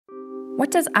What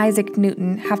does Isaac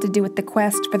Newton have to do with the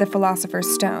quest for the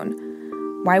Philosopher's Stone?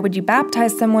 Why would you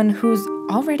baptize someone who's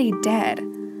already dead?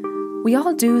 We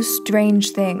all do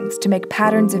strange things to make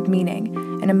patterns of meaning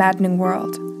in a maddening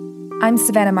world. I'm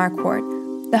Savannah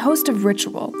Marquardt, the host of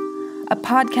Ritual, a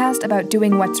podcast about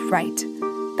doing what's right.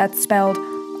 That's spelled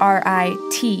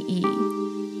R-I-T-E.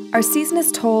 Our season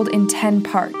is told in 10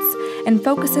 parts and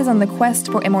focuses on the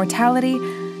quest for immortality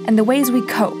and the ways we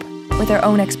cope with our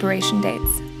own expiration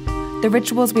dates. The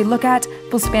rituals we look at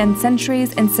will span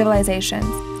centuries and civilizations,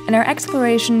 and our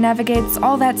exploration navigates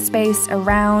all that space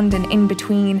around and in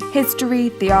between history,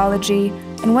 theology,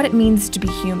 and what it means to be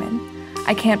human.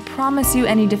 I can't promise you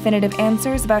any definitive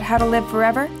answers about how to live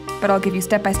forever, but I'll give you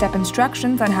step-by-step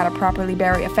instructions on how to properly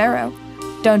bury a pharaoh.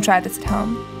 Don't try this at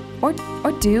home. Or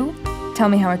do. Tell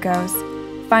me how it goes.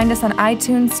 Find us on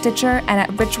iTunes, Stitcher, and at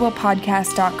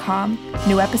ritualpodcast.com.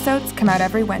 New episodes come out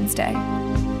every Wednesday.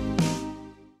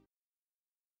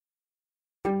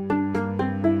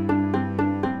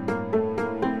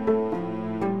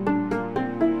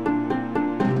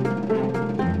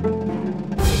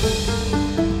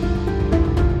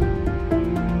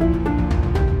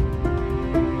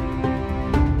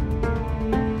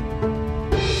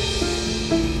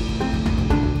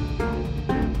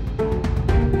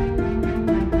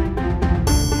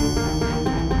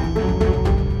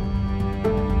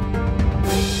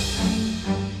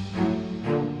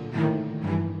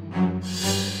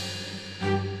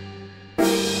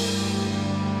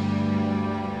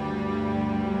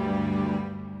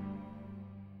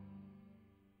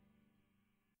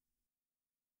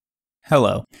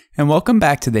 Hello, and welcome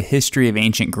back to the History of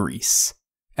Ancient Greece.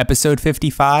 Episode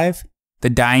 55, The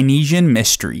Dionysian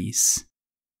Mysteries.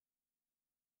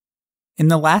 In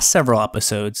the last several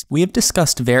episodes, we have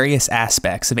discussed various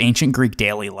aspects of ancient Greek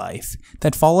daily life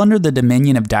that fall under the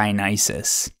dominion of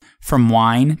Dionysus, from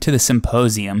wine to the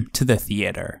symposium to the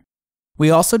theater. We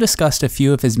also discussed a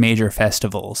few of his major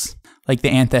festivals, like the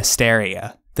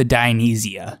Anthesteria, the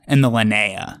Dionysia, and the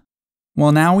Linnea.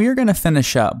 Well, now we are going to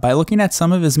finish up by looking at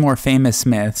some of his more famous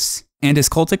myths and his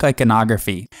cultic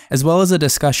iconography, as well as a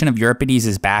discussion of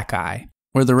Euripides Bacchae,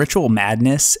 where the ritual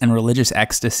madness and religious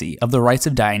ecstasy of the rites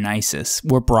of Dionysus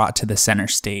were brought to the center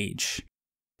stage.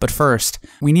 But first,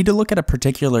 we need to look at a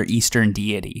particular Eastern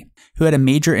deity who had a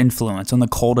major influence on the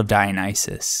cult of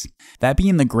Dionysus, that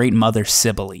being the Great Mother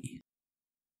Cybele.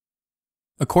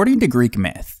 According to Greek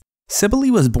myth,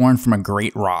 Cybele was born from a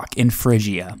great rock in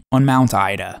Phrygia on Mount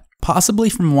Ida, possibly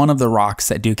from one of the rocks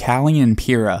that Deucalion and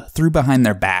Pyrrha threw behind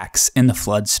their backs in the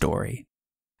flood story.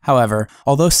 However,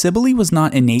 although Cybele was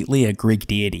not innately a Greek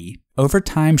deity, over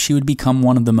time she would become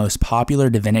one of the most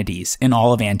popular divinities in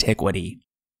all of antiquity.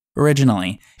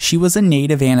 Originally, she was a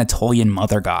native Anatolian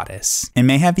mother goddess, and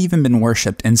may have even been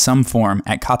worshipped in some form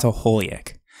at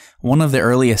Katoholik, one of the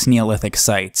earliest Neolithic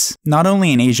sites, not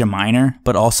only in Asia Minor,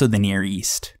 but also the Near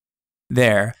East.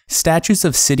 There, statues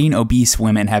of sitting obese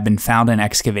women have been found in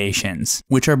excavations,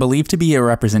 which are believed to be a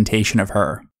representation of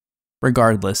her.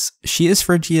 Regardless, she is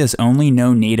Phrygia's only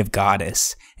known native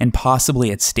goddess, and possibly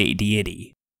its state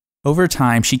deity. Over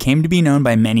time, she came to be known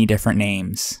by many different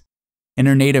names. In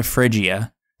her native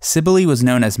Phrygia, Cybele was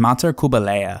known as Mater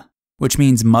Kubaleia, which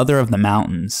means Mother of the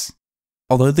Mountains.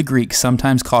 Although the Greeks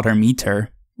sometimes called her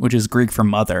Meter, which is Greek for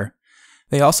mother,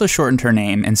 they also shortened her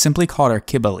name and simply called her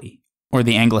Cybele, or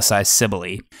the anglicized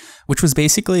Cybele, which was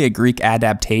basically a Greek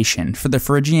adaptation for the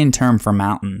Phrygian term for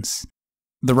mountains.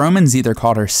 The Romans either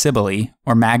called her Cybele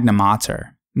or Magna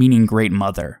Mater, meaning Great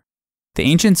Mother. The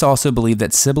ancients also believed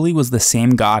that Cybele was the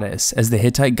same goddess as the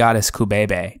Hittite goddess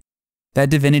Kubebe. That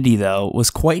divinity, though, was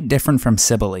quite different from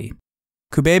Cybele.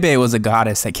 Kubebe was a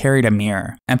goddess that carried a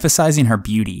mirror, emphasizing her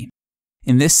beauty.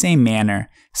 In this same manner,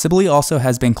 Cybele also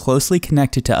has been closely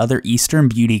connected to other Eastern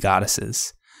beauty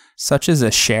goddesses, such as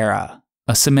Asherah,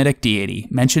 a Semitic deity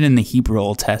mentioned in the Hebrew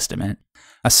Old Testament,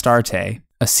 Astarte,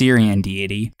 a Syrian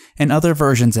deity, and other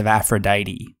versions of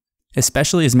Aphrodite,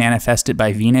 especially as manifested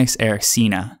by Venus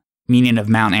Eryxina, meaning of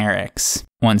Mount Eryx,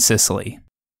 on Sicily.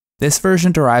 This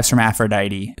version derives from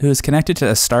Aphrodite, who is connected to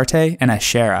Astarte, and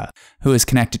Asherah, who is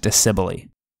connected to Cybele.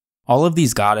 All of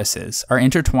these goddesses are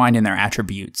intertwined in their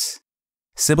attributes.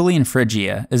 Cybele in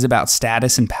Phrygia is about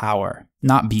status and power,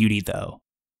 not beauty though.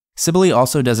 Cybele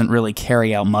also doesn't really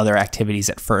carry out mother activities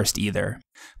at first either,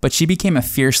 but she became a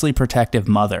fiercely protective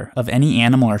mother of any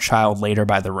animal or child later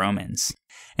by the Romans,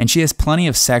 and she has plenty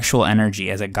of sexual energy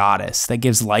as a goddess that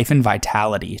gives life and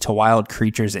vitality to wild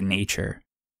creatures in nature.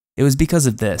 It was because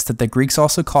of this that the Greeks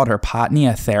also called her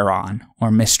Patnia Theron, or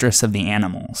Mistress of the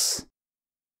Animals.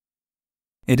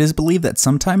 It is believed that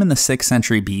sometime in the 6th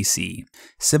century BC,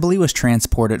 Cybele was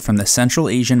transported from the Central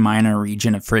Asian Minor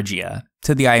region of Phrygia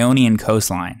to the Ionian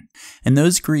coastline, and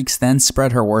those Greeks then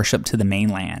spread her worship to the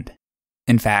mainland.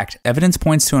 In fact, evidence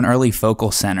points to an early focal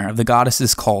center of the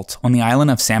goddess's cult on the island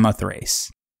of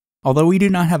Samothrace. Although we do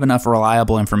not have enough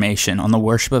reliable information on the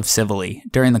worship of Cybele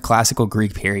during the classical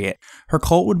Greek period, her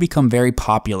cult would become very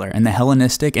popular in the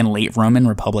Hellenistic and late Roman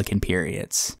Republican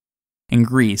periods. In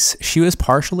Greece, she was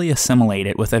partially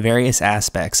assimilated with the various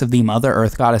aspects of the Mother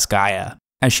Earth goddess Gaia,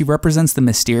 as she represents the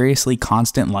mysteriously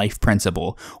constant life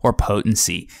principle or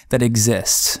potency that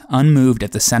exists, unmoved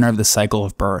at the center of the cycle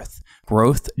of birth,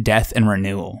 growth, death, and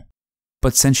renewal.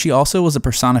 But since she also was a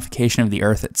personification of the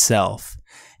earth itself,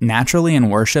 naturally in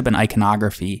worship and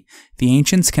iconography, the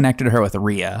ancients connected her with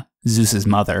Rhea, Zeus's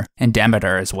mother, and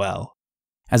Demeter as well.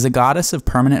 As a goddess of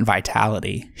permanent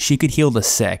vitality, she could heal the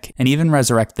sick and even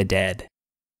resurrect the dead.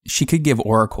 She could give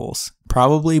oracles,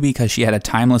 probably because she had a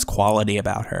timeless quality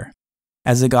about her.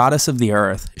 As a goddess of the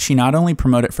earth, she not only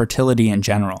promoted fertility in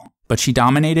general, but she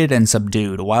dominated and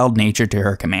subdued wild nature to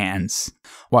her commands,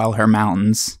 while her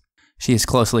mountains, she is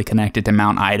closely connected to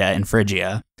Mount Ida in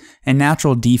Phrygia, and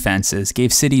natural defenses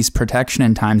gave cities protection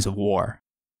in times of war.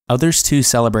 Others too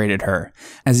celebrated her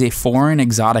as a foreign,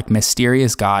 exotic,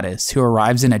 mysterious goddess who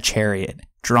arrives in a chariot,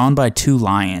 drawn by 2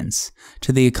 lions,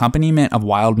 to the accompaniment of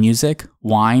wild music,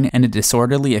 wine, and a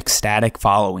disorderly, ecstatic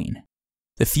following.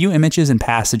 The few images and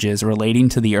passages relating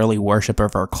to the early worship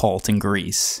of her cult in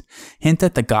Greece hint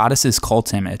that the goddess's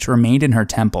cult image remained in her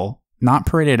temple, not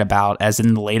paraded about as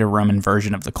in the later Roman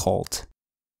version of the cult.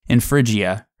 In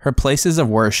Phrygia, her places of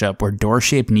worship were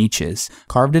door-shaped niches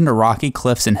carved into rocky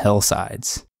cliffs and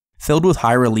hillsides, filled with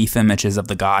high-relief images of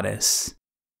the goddess.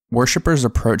 Worshippers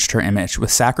approached her image with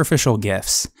sacrificial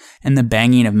gifts and the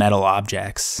banging of metal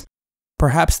objects.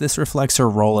 Perhaps this reflects her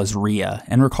role as Rhea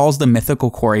and recalls the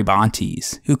mythical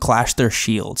Corybantes, who clashed their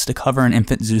shields to cover an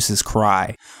infant Zeus's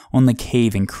cry on the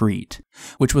cave in Crete,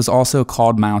 which was also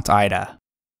called Mount Ida.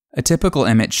 A typical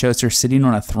image shows her sitting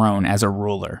on a throne as a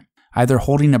ruler, either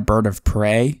holding a bird of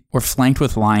prey or flanked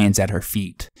with lions at her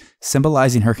feet,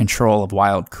 symbolizing her control of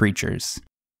wild creatures.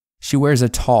 She wears a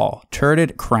tall,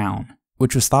 turreted crown,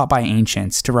 which was thought by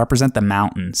ancients to represent the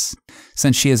mountains,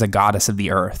 since she is a goddess of the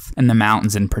earth, and the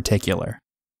mountains in particular.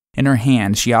 In her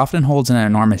hand, she often holds an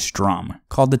enormous drum,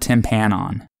 called the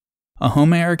tympanon. A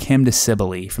Homeric hymn to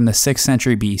Cybele from the 6th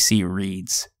century BC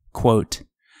reads, quote,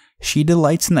 "She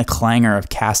delights in the clangor of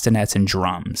castanets and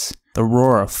drums, the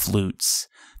roar of flutes,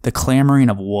 the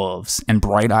clamoring of wolves and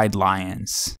bright-eyed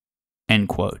lions." End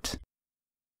quote.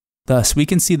 Thus, we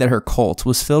can see that her cult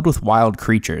was filled with wild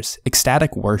creatures,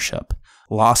 ecstatic worship,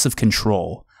 loss of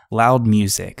control, loud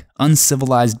music,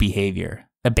 uncivilized behavior,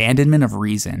 abandonment of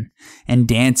reason, and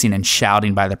dancing and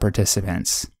shouting by the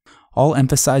participants, all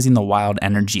emphasizing the wild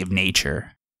energy of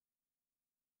nature.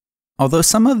 Although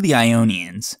some of the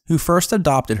Ionians, who first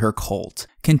adopted her cult,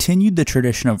 continued the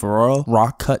tradition of royal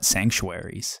rock-cut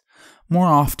sanctuaries, more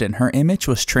often her image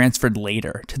was transferred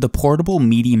later to the portable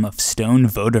medium of stone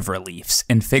votive reliefs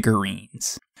and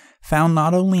figurines, found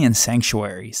not only in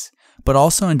sanctuaries, but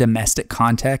also in domestic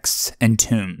contexts and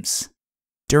tombs.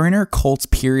 During her cult's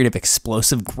period of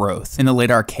explosive growth in the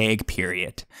late Archaic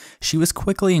period, she was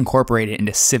quickly incorporated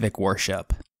into civic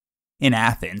worship. In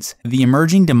Athens, the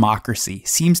emerging democracy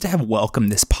seems to have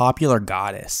welcomed this popular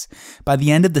goddess by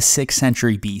the end of the 6th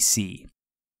century BC.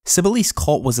 Cybele's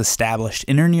cult was established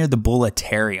in or near the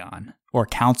Bouleuterion, or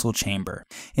council chamber,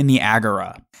 in the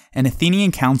Agora, and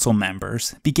Athenian council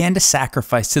members began to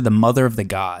sacrifice to the Mother of the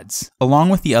Gods, along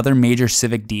with the other major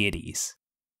civic deities.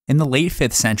 In the late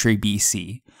 5th century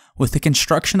BC, with the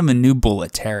construction of a new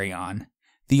Bouleuterion,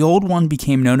 the old one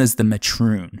became known as the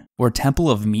Metroon, or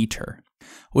Temple of Meter,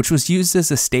 which was used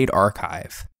as a state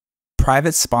archive.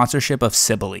 Private sponsorship of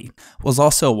Cybele was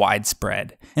also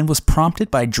widespread and was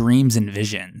prompted by dreams and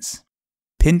visions.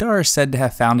 Pindar is said to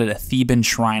have founded a Theban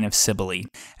shrine of Cybele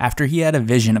after he had a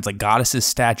vision of the goddess's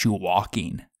statue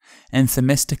walking, and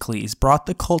Themistocles brought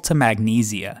the cult to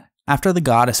Magnesia after the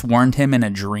goddess warned him in a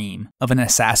dream of an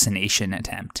assassination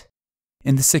attempt.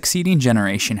 In the succeeding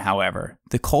generation, however,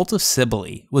 the cult of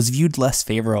Cybele was viewed less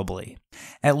favorably,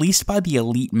 at least by the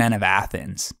elite men of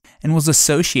Athens, and was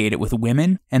associated with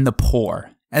women and the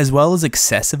poor, as well as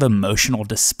excessive emotional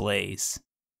displays.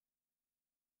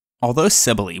 Although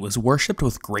Cybele was worshipped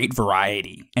with great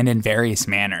variety and in various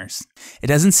manners, it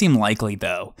doesn't seem likely,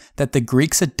 though, that the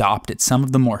Greeks adopted some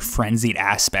of the more frenzied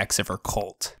aspects of her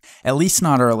cult, at least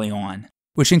not early on,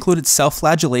 which included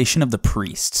self-flagellation of the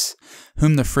priests,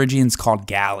 whom the Phrygians called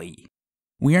Galli.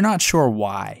 We are not sure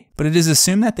why, but it is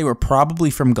assumed that they were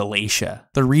probably from Galatia,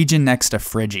 the region next to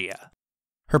Phrygia.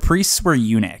 Her priests were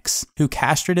eunuchs, who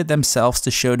castrated themselves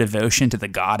to show devotion to the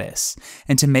goddess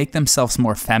and to make themselves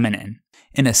more feminine,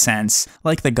 in a sense,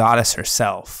 like the goddess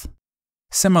herself.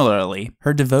 Similarly,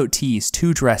 her devotees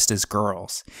too dressed as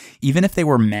girls, even if they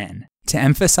were men, to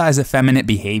emphasize effeminate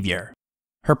behavior.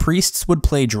 Her priests would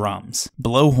play drums,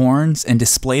 blow horns, and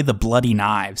display the bloody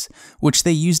knives, which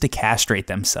they used to castrate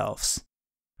themselves.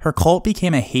 Her cult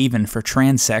became a haven for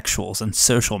transsexuals and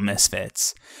social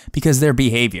misfits, because their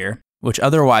behavior, which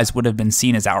otherwise would have been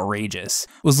seen as outrageous,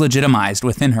 was legitimized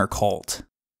within her cult.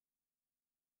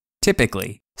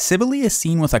 Typically, Cybele is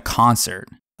seen with a consort,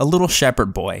 a little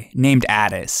shepherd boy named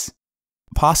Attis.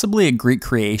 Possibly a Greek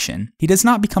creation, he does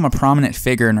not become a prominent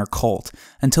figure in her cult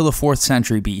until the 4th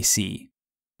century BC.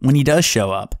 When he does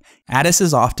show up, Attis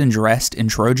is often dressed in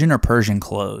Trojan or Persian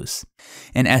clothes,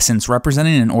 in essence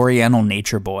representing an Oriental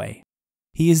nature boy.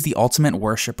 He is the ultimate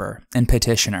worshipper and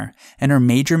petitioner, and her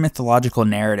major mythological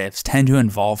narratives tend to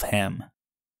involve him.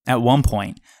 At one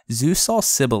point, Zeus saw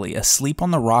Cybele asleep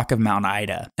on the rock of Mount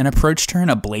Ida and approached her in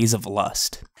a blaze of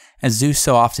lust, as Zeus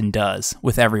so often does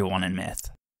with everyone in myth.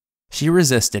 She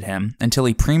resisted him until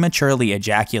he prematurely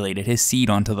ejaculated his seed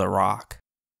onto the rock.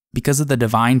 Because of the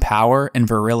divine power and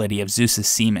virility of Zeus's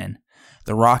semen,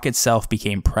 the rock itself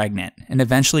became pregnant and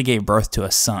eventually gave birth to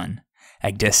a son,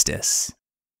 Aegisthus.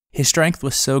 His strength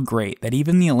was so great that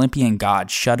even the Olympian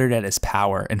gods shuddered at his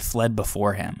power and fled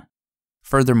before him.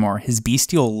 Furthermore, his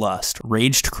bestial lust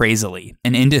raged crazily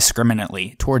and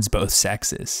indiscriminately towards both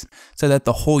sexes, so that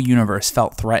the whole universe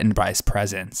felt threatened by his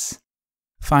presence.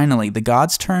 Finally, the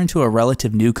gods turned to a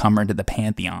relative newcomer to the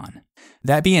pantheon,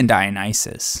 that being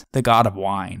Dionysus, the god of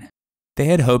wine. They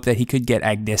had hoped that he could get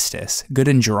Aegisthus good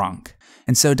and drunk,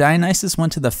 and so Dionysus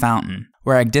went to the fountain,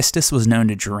 where Aegisthus was known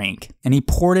to drink, and he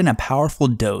poured in a powerful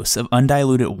dose of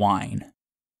undiluted wine.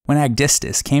 When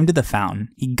Aegisthus came to the fountain,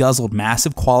 he guzzled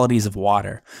massive quantities of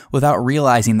water without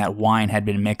realizing that wine had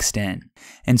been mixed in,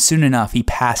 and soon enough he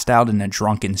passed out in a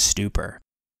drunken stupor.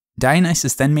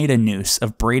 Dionysus then made a noose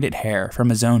of braided hair from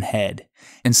his own head,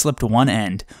 and slipped one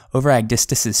end over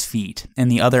Aegisthus's feet, and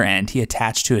the other end he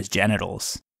attached to his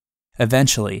genitals.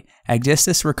 Eventually,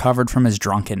 Aegisthus recovered from his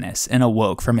drunkenness and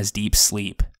awoke from his deep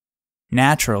sleep.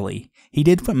 Naturally, he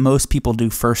did what most people do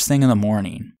first thing in the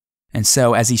morning, and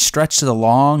so as he stretched the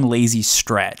long, lazy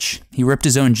stretch, he ripped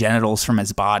his own genitals from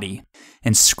his body,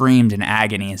 and screamed in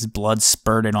agony as blood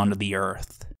spurted onto the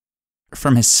earth.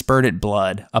 From his spurted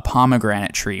blood, a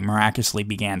pomegranate tree miraculously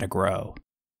began to grow.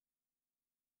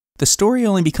 The story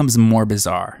only becomes more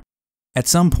bizarre. At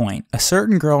some point, a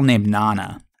certain girl named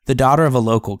Nana, the daughter of a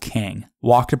local king,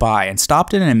 walked by and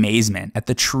stopped in amazement at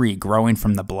the tree growing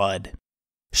from the blood.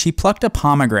 She plucked a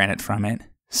pomegranate from it,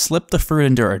 slipped the fruit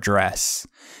into her dress,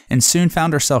 and soon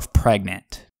found herself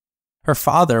pregnant. Her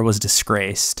father was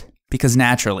disgraced, because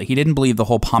naturally he didn't believe the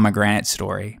whole pomegranate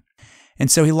story, and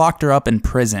so he locked her up in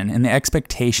prison in the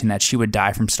expectation that she would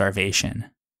die from starvation.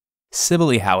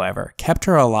 Cybele, however, kept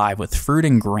her alive with fruit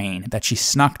and grain that she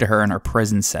snuck to her in her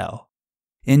prison cell.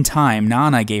 In time,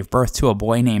 Nana gave birth to a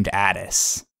boy named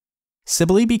Attis.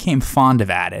 Cybele became fond of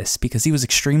Attis because he was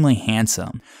extremely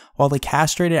handsome, while the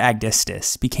castrated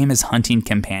Aegisthus became his hunting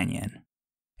companion.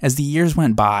 As the years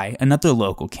went by, another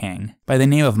local king, by the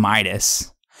name of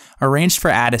Midas, arranged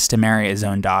for Attis to marry his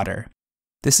own daughter.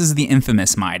 This is the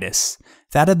infamous Midas,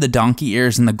 that of the donkey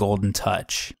ears and the golden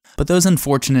touch, but those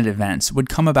unfortunate events would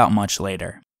come about much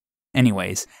later.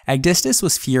 Anyways, Aegisthus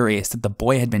was furious that the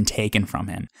boy had been taken from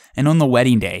him, and on the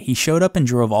wedding day he showed up and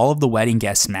drove all of the wedding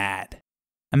guests mad.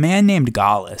 A man named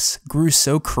Gallus grew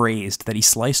so crazed that he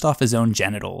sliced off his own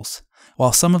genitals,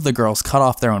 while some of the girls cut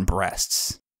off their own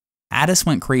breasts. Attis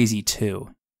went crazy too.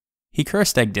 He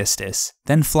cursed Aegisthus,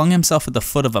 then flung himself at the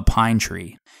foot of a pine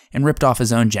tree, and ripped off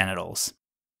his own genitals.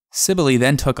 Cybele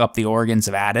then took up the organs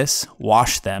of Attis,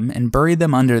 washed them, and buried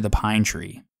them under the pine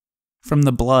tree. From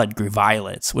the blood grew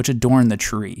violets, which adorned the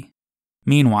tree.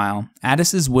 Meanwhile,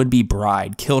 Attis's would-be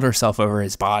bride killed herself over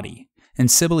his body, and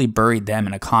Cybele buried them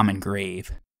in a common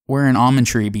grave, where an almond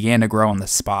tree began to grow on the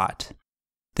spot.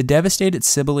 The devastated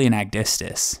Cybele and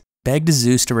Aegisthus begged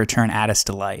Zeus to return Attis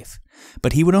to life,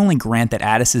 but he would only grant that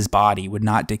Attis's body would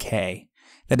not decay,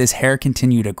 that his hair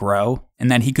continued to grow,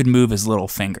 and that he could move his little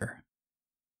finger.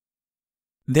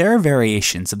 There are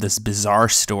variations of this bizarre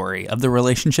story of the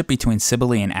relationship between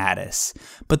Cybele and Attis,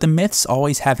 but the myths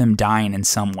always have him dying in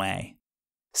some way.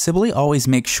 Cybele always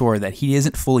makes sure that he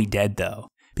isn't fully dead though,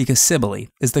 because Cybele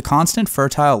is the constant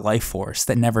fertile life force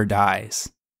that never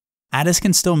dies. Attis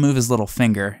can still move his little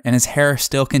finger, and his hair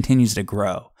still continues to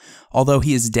grow, although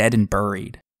he is dead and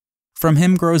buried. From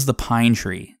him grows the pine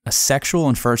tree, a sexual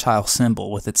and fertile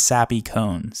symbol with its sappy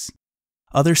cones.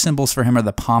 Other symbols for him are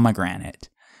the pomegranate,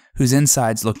 whose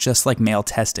insides look just like male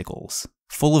testicles,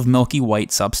 full of milky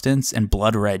white substance and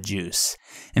blood-red juice,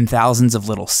 and thousands of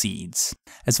little seeds,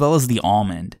 as well as the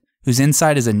almond, whose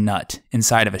inside is a nut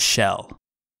inside of a shell.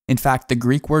 In fact, the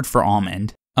Greek word for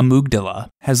almond, amygdala,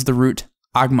 has the root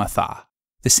agmatha,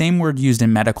 the same word used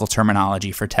in medical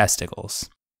terminology for testicles.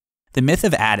 The myth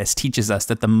of Attis teaches us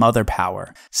that the mother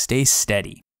power stays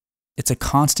steady. It's a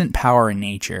constant power in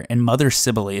nature, and Mother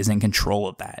Cybele is in control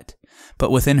of that.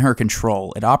 But within her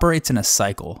control, it operates in a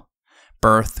cycle: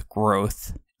 birth,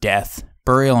 growth, death,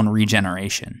 burial, and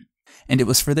regeneration. And it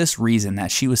was for this reason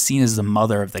that she was seen as the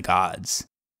mother of the gods.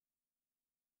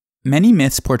 Many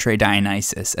myths portray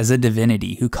Dionysus as a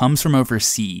divinity who comes from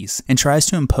overseas and tries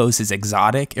to impose his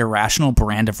exotic, irrational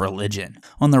brand of religion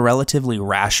on the relatively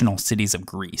rational cities of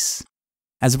Greece.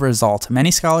 As a result,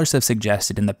 many scholars have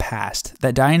suggested in the past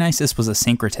that Dionysus was a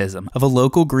syncretism of a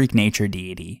local Greek nature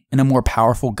deity and a more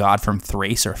powerful god from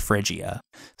Thrace or Phrygia,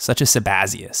 such as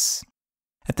Sabazius.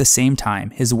 At the same time,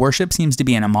 his worship seems to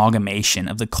be an amalgamation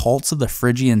of the cults of the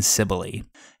Phrygian Cybele,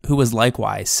 who was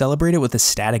likewise celebrated with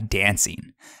ecstatic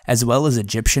dancing, as well as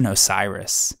Egyptian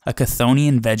Osiris, a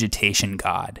Chthonian vegetation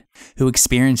god, who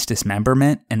experienced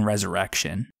dismemberment and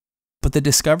resurrection. But the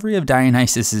discovery of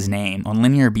Dionysus' name on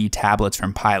Linear B tablets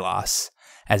from Pylos,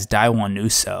 as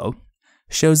Dionyso,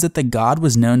 shows that the god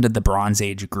was known to the Bronze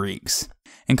Age Greeks,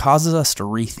 and causes us to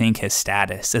rethink his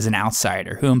status as an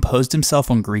outsider who imposed himself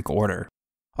on Greek order.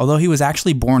 Although he was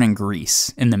actually born in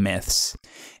Greece, in the myths,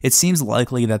 it seems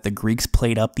likely that the Greeks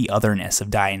played up the otherness of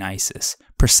Dionysus,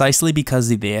 precisely because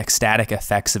of the ecstatic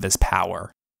effects of his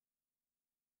power.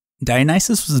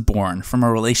 Dionysus was born from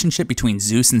a relationship between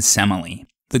Zeus and Semele,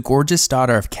 the gorgeous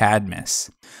daughter of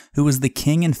Cadmus, who was the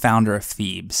king and founder of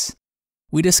Thebes.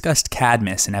 We discussed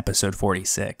Cadmus in episode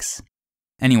 46.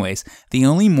 Anyways, the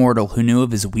only mortal who knew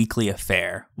of his weekly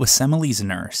affair was Semele's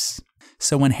nurse.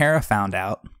 So when Hera found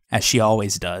out, as she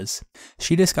always does,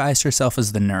 she disguised herself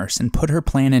as the nurse and put her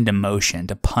plan into motion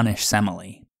to punish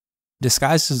Semele.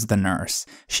 Disguised as the nurse,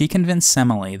 she convinced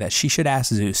Semele that she should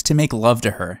ask Zeus to make love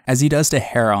to her as he does to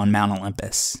Hera on Mount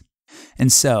Olympus.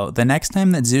 And so, the next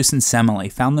time that Zeus and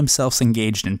Semele found themselves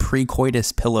engaged in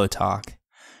pre-coitus pillow talk,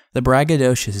 the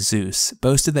braggadocious Zeus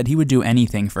boasted that he would do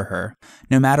anything for her,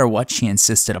 no matter what she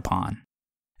insisted upon.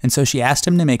 And so she asked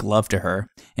him to make love to her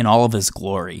in all of his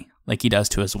glory, like he does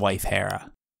to his wife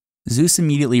Hera. Zeus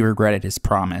immediately regretted his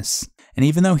promise, and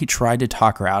even though he tried to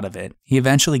talk her out of it, he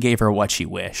eventually gave her what she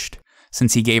wished,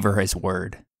 since he gave her his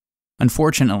word.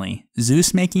 Unfortunately,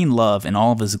 Zeus making love in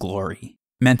all of his glory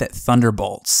meant that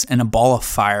thunderbolts and a ball of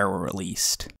fire were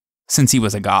released, since he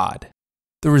was a god.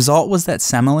 The result was that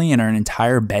Semele and her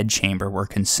entire bedchamber were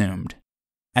consumed.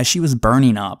 As she was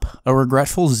burning up, a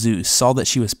regretful Zeus saw that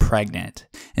she was pregnant,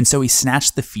 and so he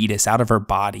snatched the fetus out of her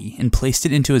body and placed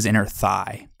it into his inner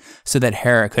thigh, so that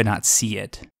Hera could not see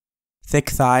it. Thick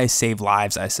thighs save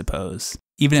lives, I suppose,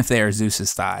 even if they are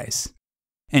Zeus's thighs.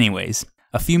 Anyways,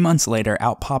 a few months later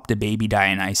out popped a baby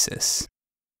Dionysus.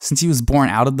 Since he was born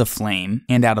out of the flame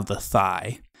and out of the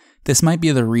thigh, this might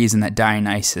be the reason that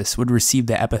Dionysus would receive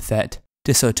the epithet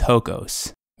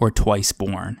Disotokos, or twice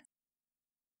born.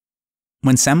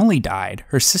 When Semele died,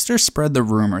 her sister spread the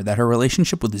rumor that her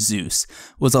relationship with Zeus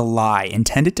was a lie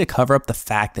intended to cover up the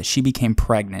fact that she became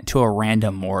pregnant to a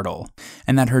random mortal,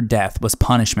 and that her death was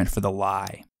punishment for the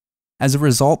lie. As a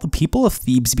result, the people of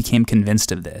Thebes became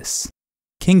convinced of this.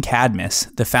 King Cadmus,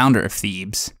 the founder of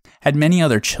Thebes, had many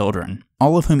other children,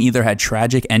 all of whom either had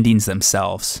tragic endings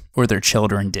themselves, or their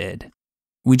children did.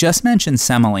 We just mentioned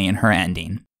Semele and her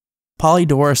ending.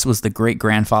 Polydorus was the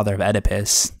great-grandfather of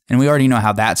Oedipus, and we already know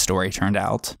how that story turned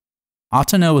out.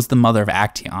 Autonoe was the mother of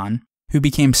Actaeon, who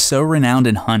became so renowned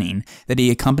in hunting that he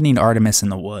accompanied Artemis in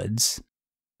the woods.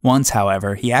 Once,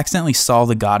 however, he accidentally saw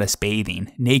the goddess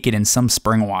bathing, naked in some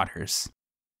spring waters.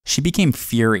 She became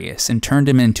furious and turned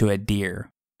him into a deer,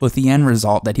 with the end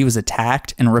result that he was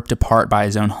attacked and ripped apart by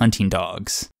his own hunting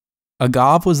dogs.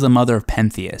 Agave was the mother of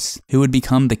Pentheus, who would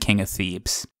become the king of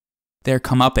Thebes. Their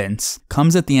comeuppance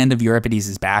comes at the end of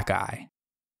Euripides Bacchae.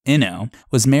 Ino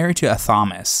was married to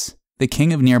Athamas, the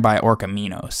king of nearby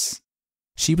Orchomenos.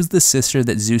 She was the sister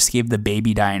that Zeus gave the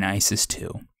baby Dionysus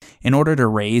to, in order to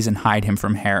raise and hide him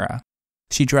from Hera.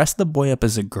 She dressed the boy up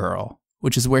as a girl,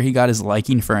 which is where he got his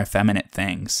liking for effeminate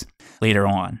things, later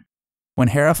on. When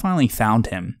Hera finally found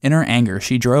him, in her anger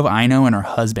she drove Ino and her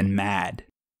husband mad.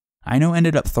 Ino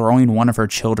ended up throwing one of her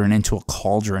children into a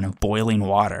cauldron of boiling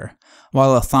water,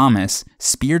 while Athamas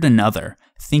speared another,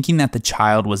 thinking that the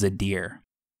child was a deer.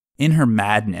 In her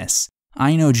madness,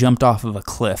 Ino jumped off of a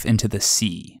cliff into the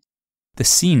sea. The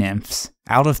sea nymphs,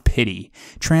 out of pity,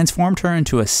 transformed her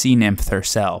into a sea nymph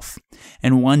herself,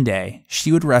 and one day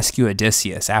she would rescue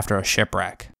Odysseus after a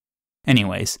shipwreck.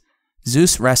 Anyways,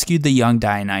 Zeus rescued the young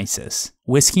Dionysus,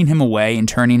 whisking him away and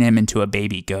turning him into a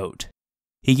baby goat.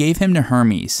 He gave him to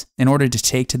Hermes in order to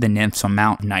take to the nymphs on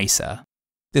Mount Nysa.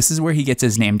 This is where he gets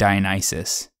his name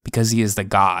Dionysus, because he is the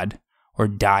god, or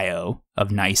Dio, of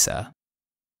Nysa.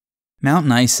 Mount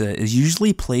Nysa is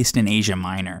usually placed in Asia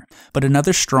Minor, but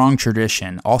another strong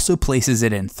tradition also places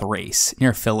it in Thrace,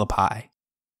 near Philippi.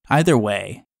 Either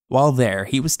way, while there,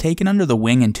 he was taken under the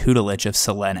wing and tutelage of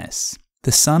Silenus,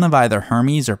 the son of either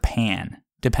Hermes or Pan,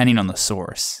 depending on the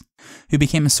source, who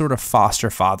became a sort of foster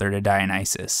father to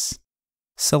Dionysus.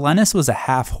 Silenus was a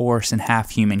half-horse and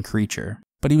half-human creature,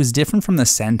 but he was different from the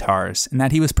centaurs in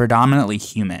that he was predominantly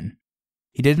human.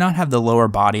 He did not have the lower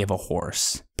body of a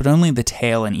horse, but only the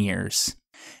tail and ears,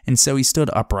 and so he stood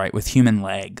upright with human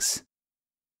legs.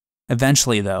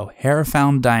 Eventually, though, Hera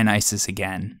found Dionysus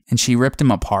again, and she ripped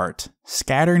him apart,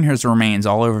 scattering his remains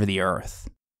all over the earth.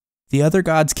 The other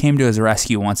gods came to his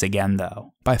rescue once again,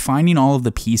 though, by finding all of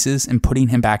the pieces and putting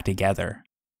him back together.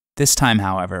 This time,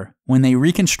 however, when they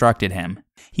reconstructed him,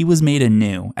 he was made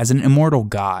anew as an immortal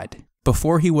god,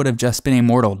 before he would have just been a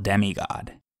mortal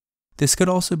demigod. This could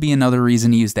also be another reason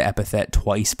to use the epithet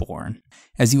twice-born,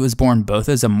 as he was born both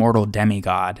as a mortal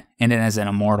demigod and as an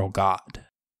immortal god.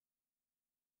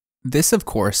 This, of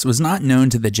course, was not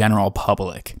known to the general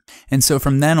public, and so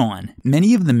from then on,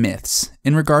 many of the myths,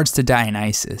 in regards to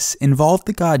Dionysus, involved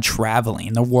the god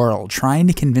traveling the world trying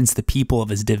to convince the people of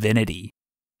his divinity.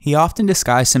 He often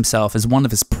disguised himself as one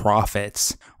of his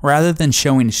prophets, rather than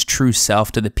showing his true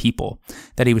self to the people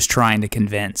that he was trying to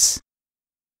convince.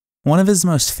 One of his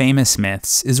most famous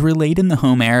myths is relayed in the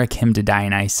Homeric hymn to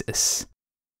Dionysus.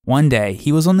 One day,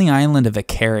 he was on the island of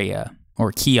Icaria,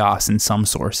 or Chios in some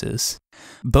sources,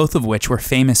 both of which were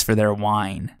famous for their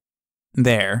wine.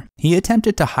 There, he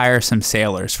attempted to hire some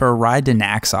sailors for a ride to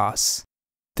Naxos.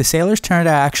 The sailors turned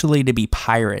out actually to be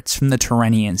pirates from the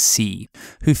Tyrrhenian Sea,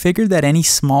 who figured that any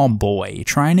small boy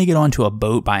trying to get onto a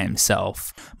boat by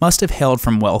himself must have hailed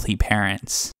from wealthy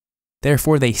parents.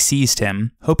 Therefore, they seized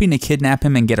him, hoping to kidnap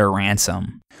him and get a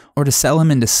ransom, or to sell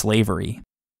him into slavery.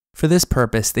 For this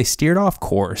purpose, they steered off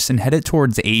course and headed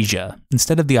towards Asia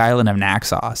instead of the island of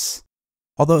Naxos.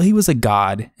 Although he was a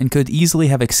god and could easily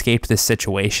have escaped this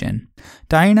situation,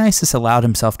 Dionysus allowed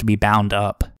himself to be bound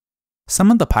up.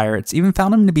 Some of the pirates even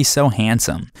found him to be so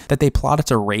handsome that they plotted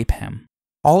to rape him,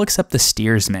 all except the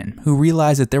steersman, who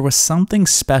realized that there was something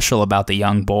special about the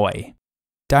young boy.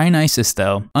 Dionysus,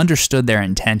 though, understood their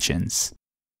intentions.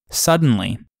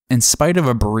 Suddenly, in spite of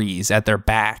a breeze at their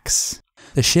backs,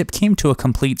 the ship came to a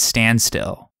complete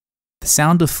standstill. The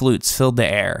sound of flutes filled the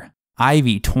air,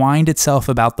 ivy twined itself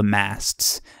about the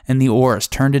masts, and the oars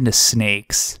turned into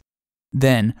snakes.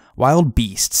 Then, wild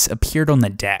beasts appeared on the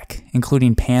deck,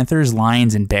 including panthers,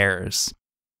 lions, and bears.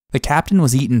 The captain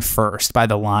was eaten first by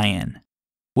the lion.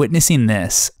 Witnessing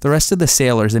this, the rest of the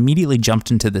sailors immediately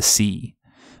jumped into the sea.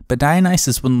 But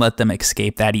Dionysus wouldn't let them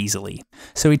escape that easily,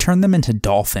 so he turned them into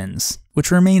dolphins,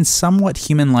 which remain somewhat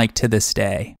human-like to this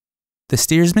day. The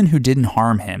steersman who didn't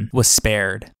harm him was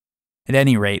spared. At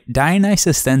any rate,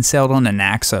 Dionysus then sailed on to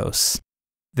Naxos.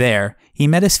 There, he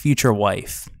met his future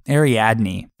wife,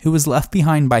 Ariadne, who was left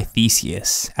behind by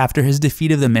Theseus after his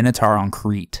defeat of the Minotaur on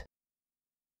Crete.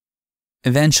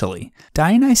 Eventually,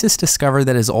 Dionysus discovered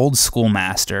that his old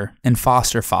schoolmaster and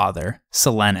foster father,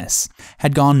 Silenus,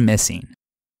 had gone missing.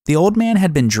 The old man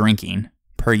had been drinking,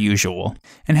 per usual,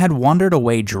 and had wandered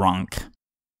away drunk.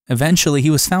 Eventually, he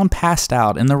was found passed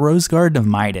out in the rose garden of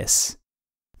Midas.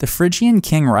 The Phrygian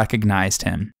king recognized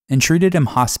him and treated him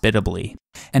hospitably,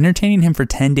 entertaining him for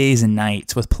 10 days and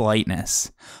nights with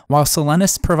politeness, while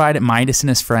Silenus provided Midas and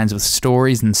his friends with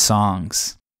stories and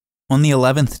songs. On the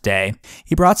 11th day,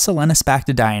 he brought Silenus back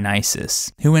to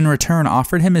Dionysus, who in return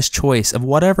offered him his choice of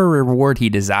whatever reward he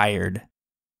desired.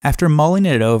 After mulling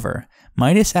it over,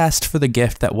 Midas asked for the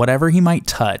gift that whatever he might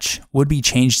touch would be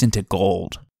changed into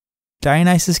gold.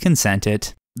 Dionysus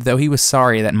consented, though he was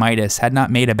sorry that Midas had not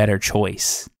made a better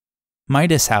choice.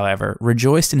 Midas, however,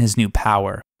 rejoiced in his new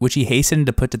power, which he hastened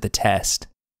to put to the test.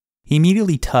 He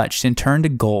immediately touched and turned to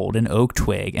gold an oak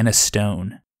twig and a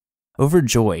stone.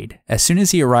 Overjoyed, as soon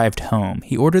as he arrived home,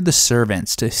 he ordered the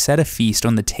servants to set a feast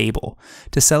on the table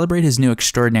to celebrate his new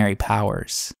extraordinary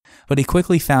powers. But he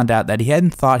quickly found out that he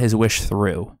hadn't thought his wish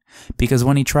through, because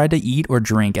when he tried to eat or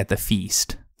drink at the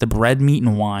feast, the bread, meat,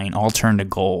 and wine all turned to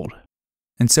gold.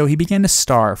 And so he began to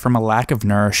starve from a lack of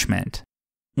nourishment.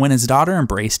 When his daughter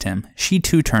embraced him, she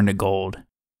too turned to gold.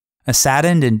 A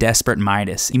saddened and desperate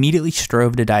Midas immediately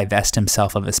strove to divest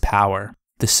himself of his power,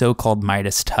 the so-called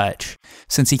Midas touch,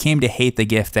 since he came to hate the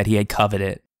gift that he had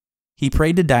coveted. He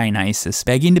prayed to Dionysus,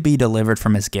 begging to be delivered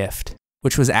from his gift,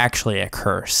 which was actually a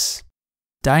curse.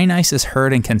 Dionysus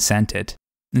heard and consented,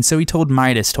 and so he told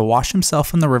Midas to wash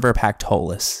himself in the river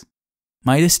Pactolus.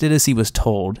 Midas did as he was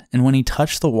told, and when he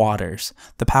touched the waters,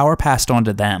 the power passed on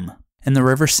to them, and the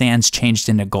river sands changed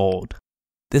into gold.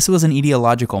 This was an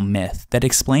etiological myth that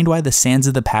explained why the sands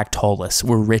of the Pactolus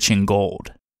were rich in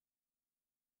gold.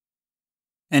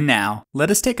 And now,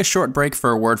 let us take a short break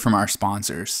for a word from our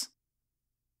sponsors.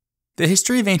 The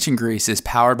History of Ancient Greece is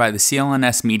powered by the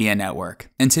CLNS Media Network,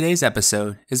 and today's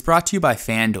episode is brought to you by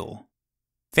FanDuel.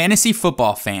 Fantasy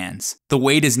football fans, the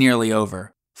wait is nearly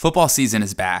over. Football season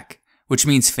is back, which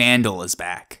means FanDuel is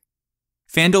back.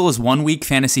 FanDuel is 1 week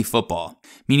fantasy football,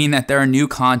 meaning that there are new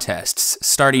contests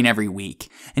starting every week,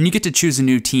 and you get to choose a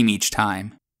new team each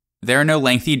time. There are no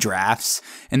lengthy drafts,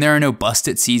 and there are no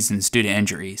busted seasons due to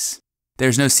injuries.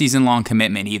 There's no season-long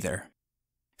commitment either.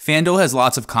 FanDuel has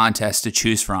lots of contests to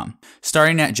choose from,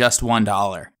 starting at just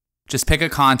 $1. Just pick a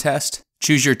contest,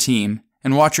 choose your team,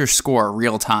 and watch your score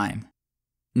real time.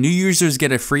 New users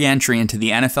get a free entry into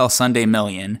the NFL Sunday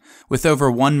Million with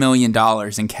over $1 million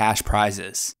in cash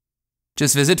prizes.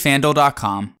 Just visit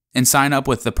FanDuel.com and sign up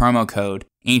with the promo code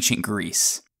Ancient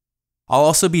Greece. I'll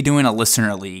also be doing a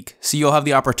listener league, so you'll have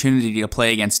the opportunity to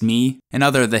play against me and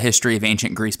other the History of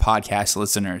Ancient Greece podcast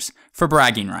listeners for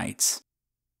bragging rights.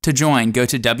 To join, go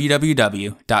to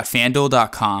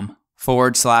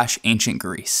www.fanduel.com/Ancient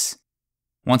Greece.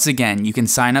 Once again, you can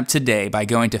sign up today by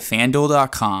going to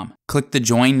fanduel.com, click the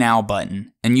Join Now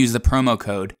button, and use the promo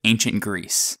code Ancient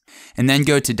Greece. And then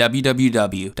go to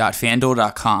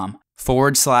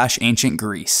www.fanduel.com/Ancient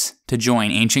Greece to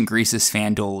join Ancient Greece's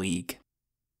FanDuel League.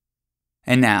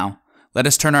 And now, let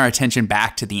us turn our attention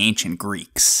back to the ancient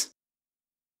Greeks.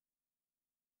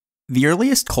 The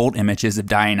earliest cult images of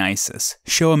Dionysus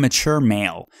show a mature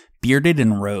male, bearded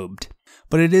and robed,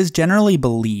 but it is generally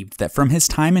believed that from his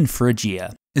time in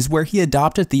Phrygia is where he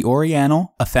adopted the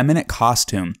oriental, effeminate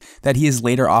costume that he is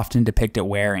later often depicted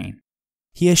wearing.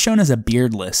 He is shown as a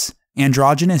beardless,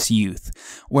 androgynous youth,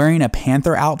 wearing a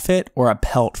panther outfit or a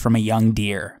pelt from a young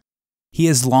deer. He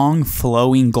has long,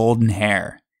 flowing golden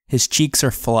hair, his cheeks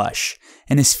are flush,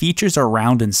 and his features are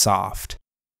round and soft.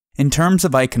 In terms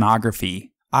of iconography,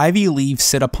 ivy leaves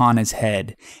sit upon his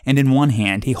head, and in one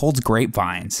hand he holds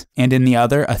grapevines, and in the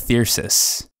other a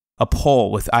thyrsus, a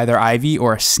pole with either ivy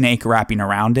or a snake wrapping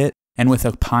around it, and with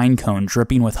a pine cone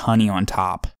dripping with honey on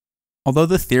top. Although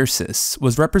the thyrsus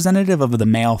was representative of the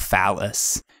male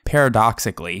phallus,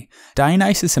 paradoxically,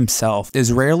 Dionysus himself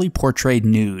is rarely portrayed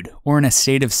nude or in a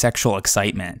state of sexual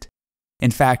excitement.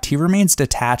 In fact, he remains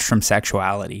detached from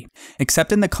sexuality,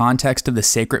 except in the context of the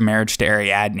sacred marriage to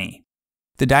Ariadne.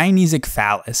 The Dionysiac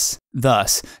phallus,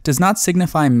 thus, does not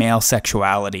signify male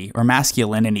sexuality or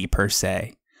masculinity per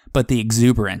se, but the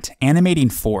exuberant, animating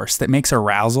force that makes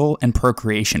arousal and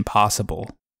procreation possible.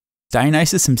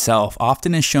 Dionysus himself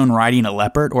often is shown riding a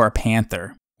leopard or a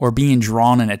panther, or being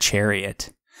drawn in a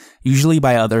chariot, usually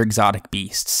by other exotic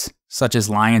beasts, such as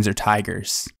lions or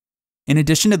tigers. In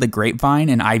addition to the grapevine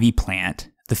and ivy plant,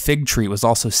 the fig tree was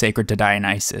also sacred to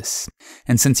Dionysus,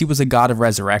 and since he was a god of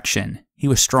resurrection, he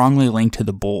was strongly linked to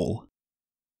the bull.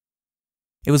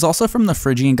 It was also from the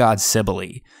Phrygian god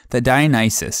Cybele that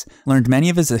Dionysus learned many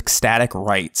of his ecstatic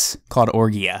rites, called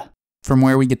orgia, from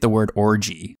where we get the word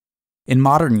orgy. In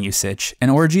modern usage, an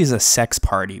orgy is a sex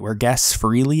party where guests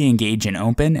freely engage in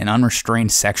open and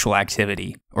unrestrained sexual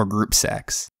activity, or group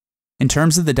sex. In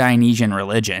terms of the Dionysian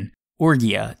religion,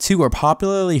 orgia, too, are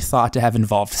popularly thought to have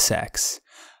involved sex.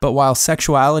 But while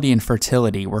sexuality and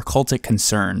fertility were cultic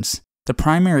concerns, the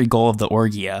primary goal of the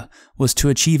orgia was to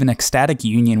achieve an ecstatic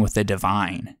union with the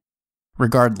divine.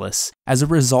 Regardless, as a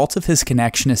result of his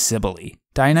connection to Cybele,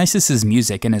 Dionysus's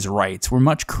music and his rites were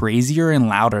much crazier and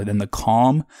louder than the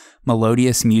calm,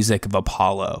 melodious music of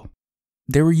Apollo.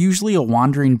 They were usually a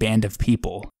wandering band of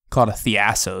people, called a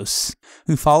Dionysos,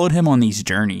 who followed him on these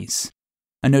journeys.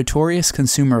 A notorious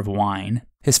consumer of wine,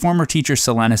 his former teacher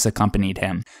Silenus accompanied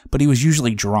him, but he was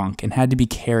usually drunk and had to be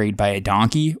carried by a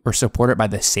donkey or supported by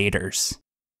the satyrs.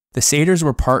 The satyrs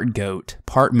were part goat,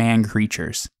 part man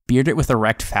creatures, bearded with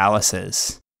erect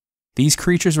phalluses. These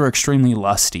creatures were extremely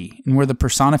lusty and were the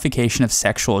personification of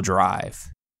sexual drive.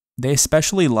 They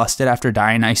especially lusted after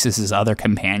Dionysus's other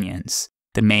companions,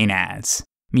 the Maenads,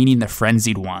 meaning the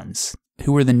frenzied ones,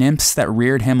 who were the nymphs that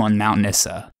reared him on Mount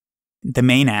Nysa. The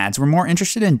Maenads were more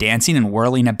interested in dancing and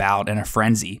whirling about in a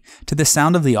frenzy to the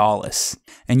sound of the aulos,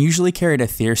 and usually carried a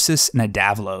thyrsus and a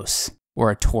davlos,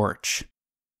 or a torch.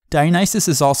 Dionysus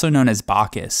is also known as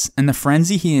Bacchus, and the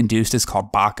frenzy he induced is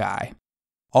called Bacchae.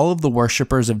 All of the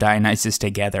worshippers of Dionysus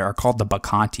together are called the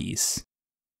Bacchantes.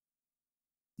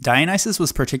 Dionysus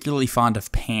was particularly fond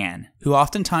of Pan, who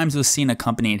oftentimes was seen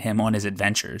accompanying him on his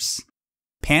adventures.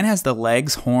 Pan has the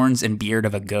legs, horns, and beard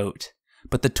of a goat,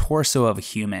 but the torso of a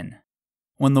human.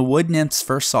 When the wood nymphs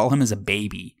first saw him as a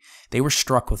baby, they were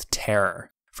struck with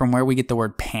terror, from where we get the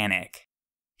word panic.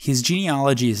 His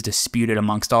genealogy is disputed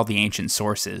amongst all the ancient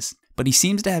sources, but he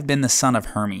seems to have been the son of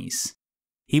Hermes.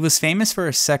 He was famous for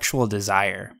his sexual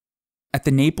desire. At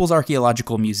the Naples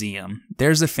Archaeological Museum,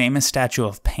 there's a famous statue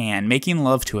of Pan making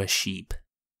love to a sheep.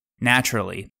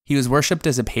 Naturally, he was worshipped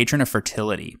as a patron of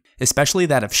fertility, especially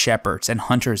that of shepherds and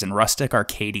hunters in rustic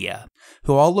Arcadia,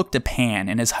 who all looked to Pan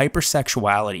and his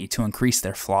hypersexuality to increase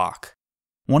their flock.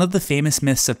 One of the famous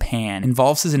myths of Pan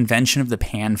involves his invention of the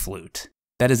pan flute,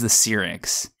 that is the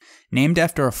syrinx, named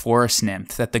after a forest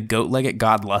nymph that the goat-legged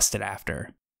god lusted after.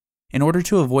 In order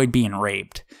to avoid being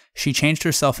raped, she changed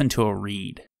herself into a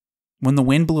reed. When the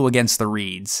wind blew against the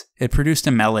reeds, it produced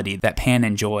a melody that Pan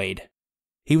enjoyed.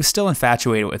 He was still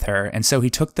infatuated with her, and so he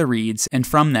took the reeds, and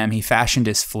from them he fashioned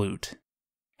his flute.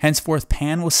 Henceforth,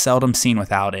 Pan was seldom seen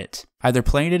without it, either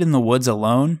playing it in the woods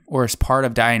alone, or as part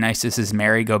of Dionysus'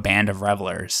 merry-go band of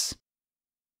revelers.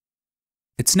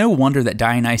 It's no wonder that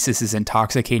Dionysus'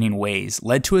 intoxicating ways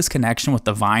led to his connection with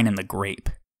the vine and the grape.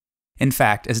 In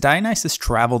fact, as Dionysus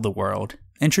traveled the world,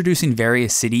 introducing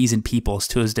various cities and peoples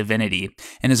to his divinity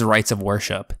and his rites of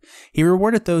worship, he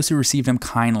rewarded those who received him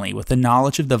kindly with the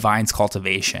knowledge of the vine's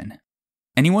cultivation.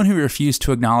 Anyone who refused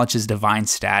to acknowledge his divine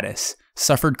status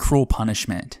suffered cruel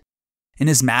punishment. In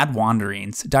his mad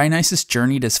wanderings, Dionysus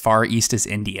journeyed as far east as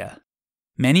India.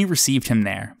 Many received him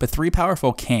there, but 3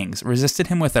 powerful kings resisted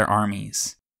him with their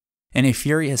armies. In a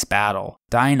furious battle,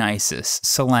 Dionysus,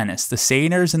 Silenus, the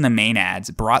satyrs, and the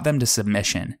Maenads brought them to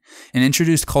submission and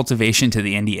introduced cultivation to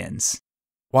the Indians.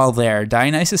 While there,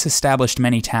 Dionysus established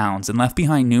many towns and left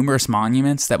behind numerous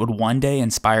monuments that would one day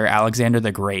inspire Alexander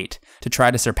the Great to try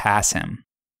to surpass him.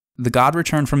 The god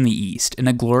returned from the east in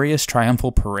a glorious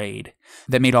triumphal parade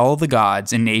that made all of the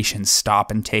gods and nations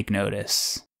stop and take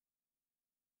notice.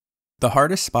 The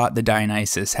hardest spot that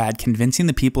Dionysus had convincing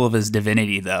the people of his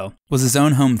divinity, though, was his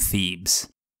own home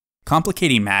Thebes.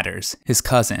 Complicating matters, his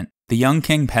cousin, the young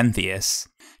king Pentheus,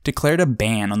 declared a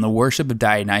ban on the worship of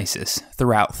Dionysus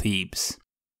throughout Thebes.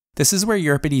 This is where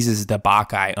Euripides'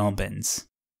 Bacchae opens.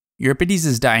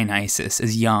 Euripides' Dionysus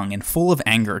is young and full of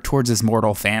anger towards his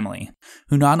mortal family,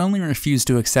 who not only refused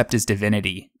to accept his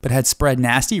divinity, but had spread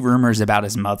nasty rumors about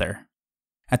his mother.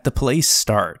 At the play's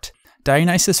start,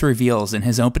 Dionysus reveals in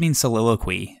his opening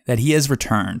soliloquy that he has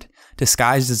returned,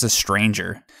 disguised as a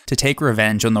stranger, to take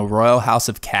revenge on the royal house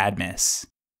of Cadmus.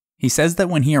 He says that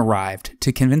when he arrived,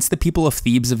 to convince the people of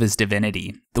Thebes of his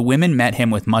divinity, the women met him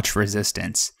with much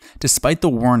resistance, despite the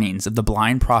warnings of the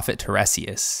blind prophet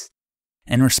Tiresias.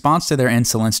 In response to their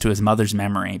insolence to his mother's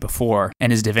memory before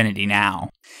and his divinity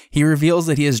now, he reveals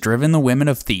that he has driven the women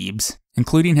of Thebes,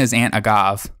 including his aunt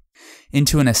Agave,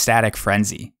 into an ecstatic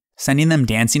frenzy, sending them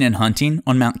dancing and hunting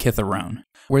on Mount Kithaeron,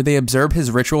 where they observe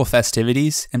his ritual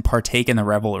festivities and partake in the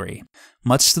revelry,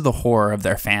 much to the horror of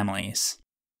their families.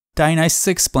 Dionysus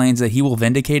explains that he will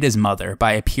vindicate his mother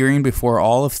by appearing before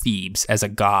all of Thebes as a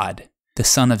god, the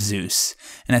son of Zeus,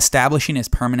 and establishing his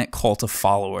permanent cult of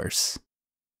followers.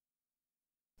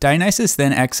 Dionysus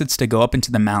then exits to go up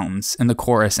into the mountains, and the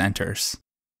chorus enters.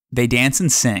 They dance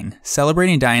and sing,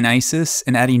 celebrating Dionysus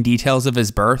and adding details of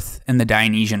his birth and the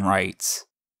Dionysian rites.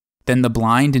 Then the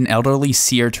blind and elderly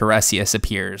seer Tiresias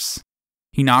appears.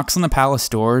 He knocks on the palace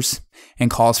doors and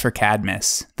calls for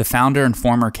Cadmus, the founder and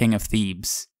former king of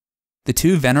Thebes. The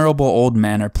 2 venerable old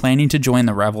men are planning to join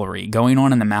the revelry going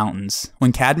on in the mountains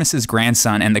when Cadmus's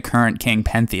grandson and the current king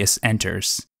Pentheus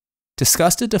enters.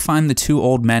 Disgusted to find the 2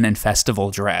 old men in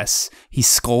festival dress, he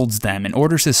scolds them and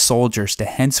orders his soldiers to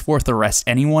henceforth arrest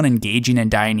anyone engaging in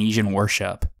Dionysian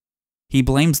worship. He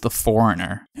blames the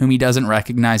foreigner, whom he doesn't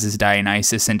recognize as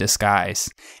Dionysus in disguise,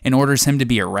 and orders him to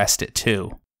be arrested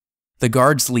too. The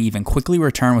guards leave and quickly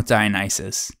return with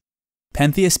Dionysus.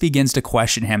 Pentheus begins to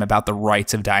question him about the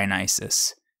rites of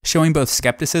Dionysus, showing both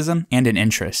skepticism and an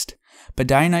interest, but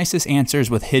Dionysus answers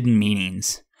with hidden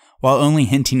meanings, while only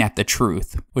hinting at the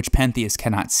truth, which Pentheus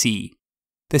cannot see.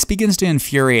 This begins to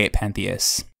infuriate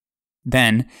Pentheus.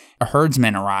 Then, a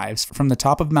herdsman arrives from the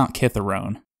top of Mount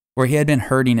Kithaeron, where he had been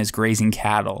herding his grazing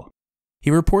cattle. He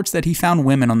reports that he found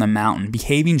women on the mountain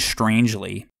behaving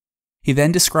strangely. He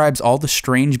then describes all the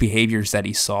strange behaviors that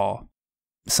he saw.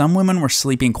 Some women were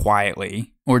sleeping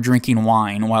quietly, or drinking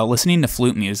wine while listening to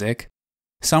flute music.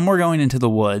 Some were going into the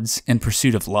woods in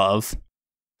pursuit of love.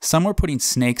 Some were putting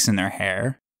snakes in their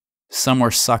hair. Some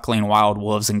were suckling wild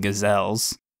wolves and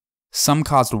gazelles. Some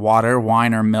caused water,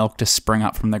 wine, or milk to spring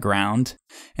up from the ground.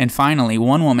 And finally,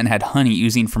 one woman had honey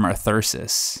oozing from her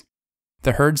thyrsus.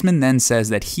 The herdsman then says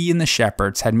that he and the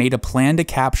shepherds had made a plan to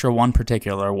capture one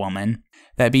particular woman,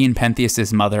 that being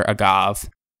Pentheus' mother, Agave.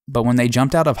 But when they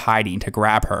jumped out of hiding to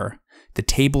grab her, the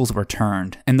tables were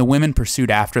turned, and the women pursued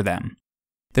after them.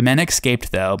 The men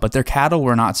escaped though, but their cattle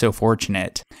were not so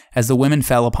fortunate, as the women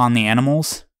fell upon the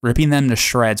animals, ripping them to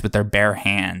shreds with their bare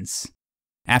hands.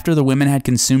 After the women had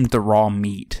consumed the raw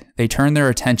meat, they turned their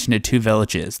attention to 2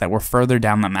 villages that were further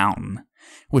down the mountain,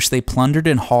 which they plundered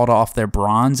and hauled off their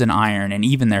bronze and iron and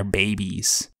even their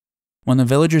babies. When the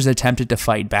villagers attempted to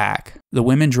fight back, the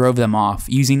women drove them off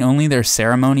using only their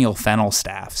ceremonial fennel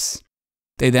staffs.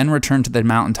 They then returned to the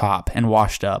mountaintop and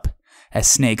washed up, as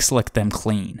snakes licked them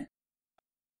clean.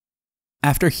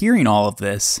 After hearing all of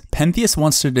this, Pentheus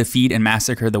wants to defeat and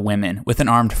massacre the women with an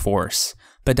armed force,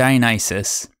 but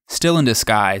Dionysus, still in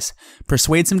disguise,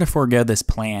 persuades him to forego this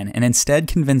plan and instead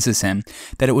convinces him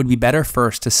that it would be better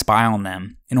first to spy on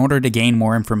them in order to gain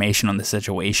more information on the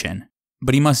situation.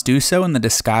 But he must do so in the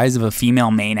disguise of a female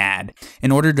maenad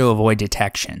in order to avoid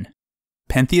detection.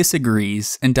 Pentheus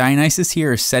agrees, and Dionysus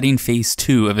here is setting phase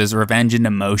 2 of his revenge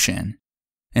into motion.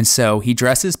 And so he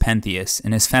dresses Pentheus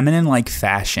in his feminine-like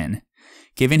fashion,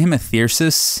 giving him a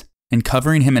thyrsus and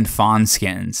covering him in fawn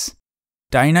skins.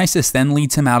 Dionysus then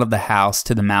leads him out of the house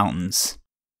to the mountains.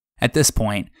 At this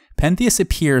point, Pentheus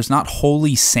appears not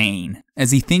wholly sane,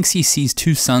 as he thinks he sees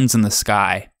 2 suns in the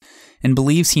sky, and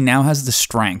believes he now has the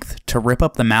strength to rip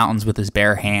up the mountains with his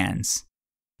bare hands.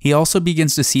 He also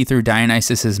begins to see through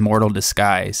Dionysus' mortal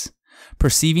disguise,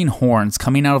 perceiving horns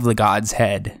coming out of the god's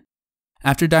head.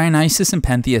 After Dionysus and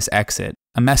Pentheus exit,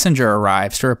 a messenger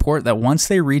arrives to report that once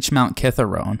they reach Mount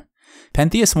Kithaeron,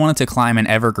 Pentheus wanted to climb an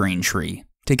evergreen tree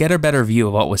to get a better view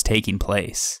of what was taking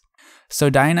place. So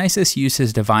Dionysus used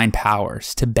his divine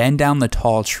powers to bend down the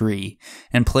tall tree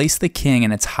and place the king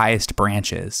in its highest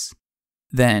branches.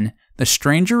 Then, the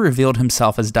stranger revealed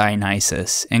himself as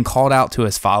Dionysus and called out to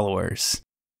his followers.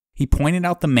 He pointed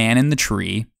out the man in the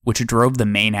tree, which drove the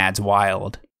maenads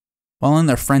wild. While in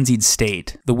their frenzied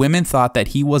state, the women thought that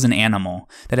he was an animal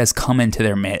that has come into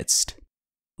their midst.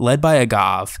 Led by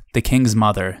Agave, the king's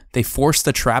mother, they forced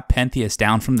the trapped Pentheus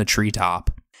down from the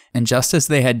treetop, and just as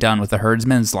they had done with the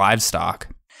herdsman's livestock,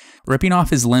 ripping off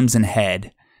his limbs and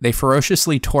head, they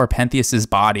ferociously tore Pentheus'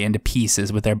 body into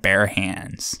pieces with their bare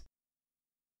hands.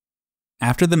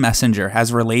 After the messenger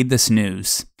has relayed this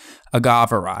news,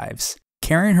 Agave arrives,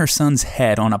 carrying her son's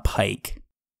head on a pike.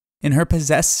 In her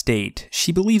possessed state,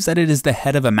 she believes that it is the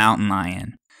head of a mountain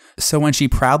lion. So when she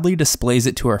proudly displays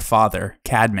it to her father,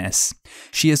 Cadmus,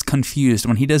 she is confused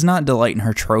when he does not delight in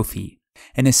her trophy,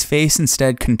 and his face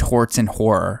instead contorts in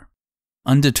horror.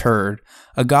 Undeterred,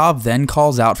 Agave then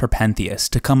calls out for Pentheus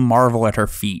to come marvel at her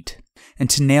feat, and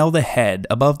to nail the head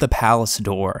above the palace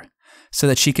door, so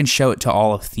that she can show it to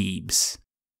all of Thebes.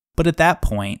 But at that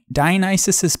point,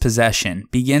 Dionysus' possession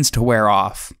begins to wear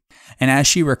off, and as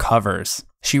she recovers,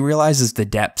 she realizes the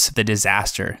depths of the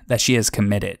disaster that she has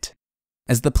committed.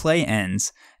 As the play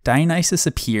ends, Dionysus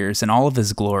appears in all of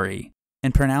his glory,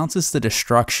 and pronounces the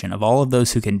destruction of all of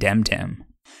those who condemned him,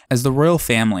 as the royal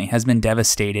family has been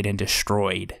devastated and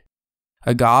destroyed.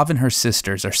 Agave and her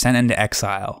sisters are sent into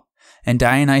exile, and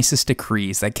Dionysus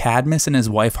decrees that Cadmus and his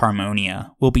wife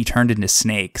Harmonia will be turned into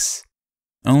snakes.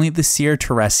 Only the seer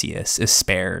Tiresias is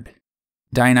spared.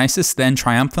 Dionysus then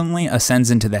triumphantly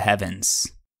ascends into the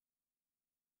heavens.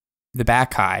 The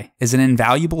Bacchae is an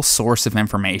invaluable source of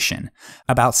information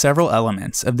about several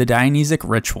elements of the Dionysiac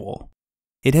ritual.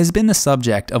 It has been the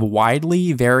subject of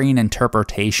widely varying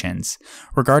interpretations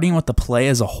regarding what the play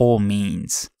as a whole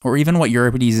means, or even what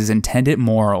Euripides' intended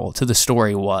moral to the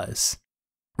story was.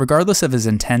 Regardless of his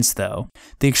intents, though,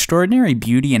 the extraordinary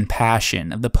beauty and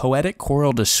passion of the poetic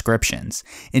choral descriptions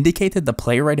indicate that the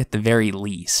playwright at the very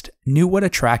least knew what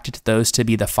attracted those to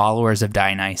be the followers of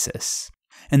Dionysus.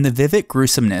 And the vivid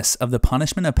gruesomeness of the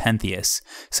punishment of Pentheus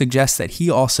suggests that he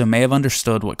also may have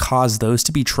understood what caused those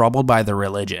to be troubled by the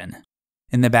religion.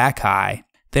 In the Bacchae,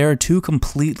 there are 2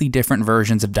 completely different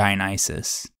versions of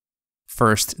Dionysus.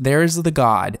 First, there is the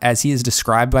god as he is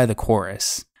described by the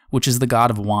chorus, which is the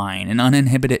god of wine and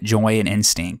uninhibited joy and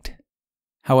instinct.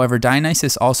 However,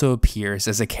 Dionysus also appears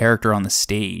as a character on the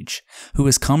stage, who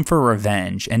has come for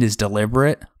revenge and is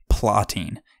deliberate,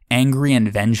 plotting, angry,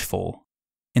 and vengeful.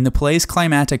 In the play's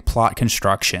climactic plot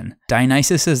construction,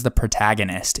 Dionysus as the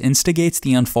protagonist instigates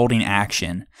the unfolding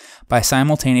action by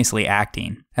simultaneously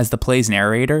acting as the play's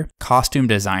narrator, costume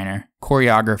designer,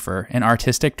 choreographer, and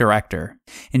artistic director,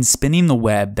 in spinning the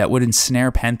web that would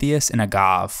ensnare Pentheus and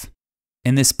Agave.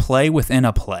 In this play within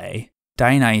a play,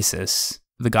 Dionysus,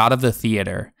 the god of the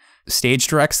theater, stage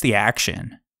directs the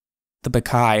action. The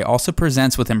Bacchae also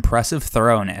presents with impressive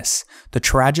thoroughness the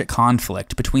tragic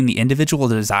conflict between the individual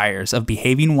desires of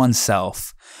behaving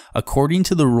oneself according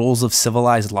to the rules of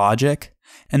civilized logic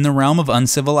and the realm of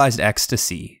uncivilized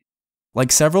ecstasy.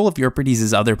 Like several of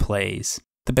Euripides' other plays,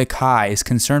 the Bacchae is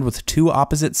concerned with two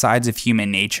opposite sides of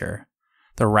human nature,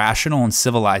 the rational and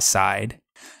civilized side,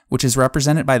 which is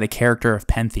represented by the character of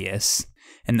Pentheus,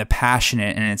 and the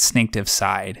passionate and instinctive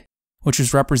side, which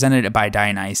is represented by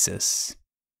Dionysus.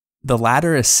 The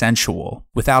latter is sensual,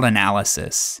 without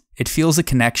analysis. It feels a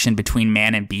connection between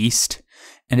man and beast,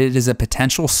 and it is a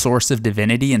potential source of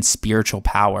divinity and spiritual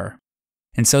power.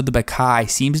 And so the Bacchae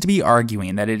seems to be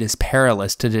arguing that it is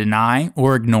perilous to deny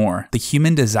or ignore the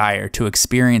human desire to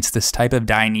experience this type of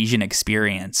Dionysian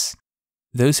experience.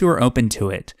 Those who are open to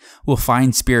it will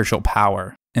find spiritual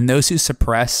power, and those who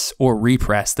suppress or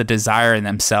repress the desire in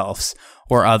themselves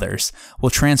or others will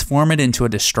transform it into a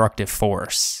destructive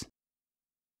force.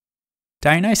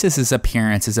 Dionysus'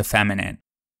 appearance is effeminate.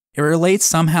 It relates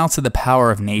somehow to the power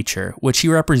of nature, which he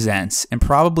represents, and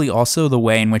probably also the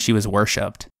way in which he was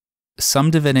worshipped.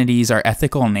 Some divinities are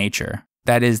ethical in nature,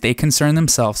 that is, they concern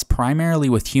themselves primarily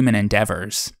with human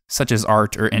endeavors, such as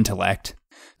art or intellect,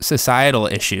 societal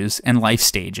issues, and life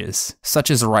stages,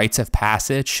 such as rites of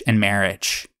passage and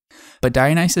marriage. But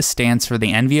Dionysus stands for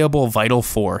the enviable vital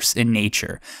force in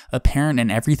nature, apparent in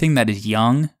everything that is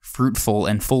young, fruitful,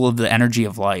 and full of the energy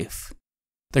of life.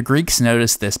 The Greeks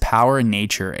noticed this power in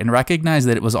nature and recognized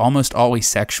that it was almost always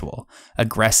sexual,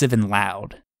 aggressive, and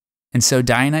loud. And so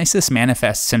Dionysus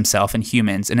manifests himself in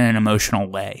humans in an emotional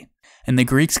way, and the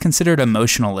Greeks considered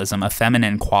emotionalism a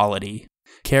feminine quality,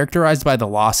 characterized by the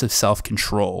loss of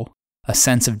self-control, a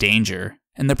sense of danger,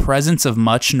 and the presence of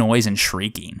much noise and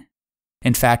shrieking.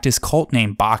 In fact, his cult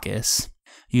name Bacchus,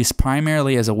 used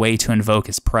primarily as a way to invoke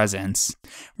his presence,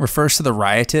 refers to the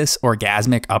riotous,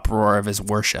 orgasmic uproar of his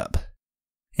worship.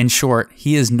 In short,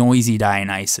 he is noisy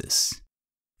Dionysus.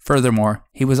 Furthermore,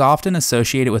 he was often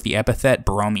associated with the epithet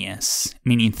bromius,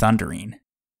 meaning thundering.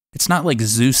 It's not like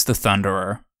Zeus the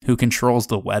Thunderer, who controls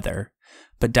the weather,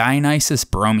 but Dionysus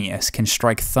bromius can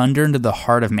strike thunder into the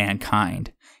heart of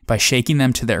mankind by shaking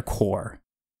them to their core.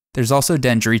 There's also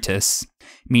dendritus,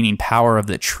 meaning power of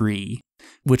the tree,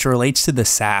 which relates to the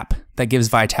sap that gives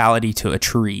vitality to a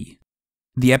tree.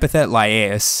 The epithet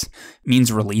laeus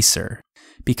means releaser,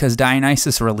 because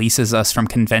Dionysus releases us from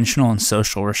conventional and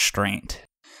social restraint.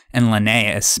 And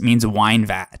Linnaeus means wine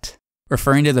vat,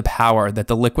 referring to the power that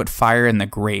the liquid fire in the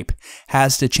grape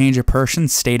has to change a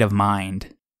person's state of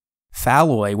mind.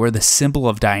 Phalloi were the symbol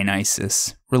of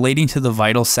Dionysus, relating to the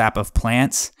vital sap of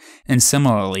plants, and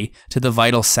similarly to the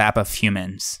vital sap of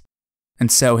humans.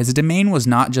 And so his domain was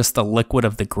not just the liquid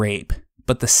of the grape,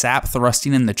 but the sap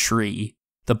thrusting in the tree,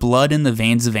 the blood in the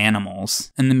veins of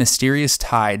animals, and the mysterious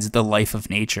tides, the life of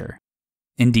nature.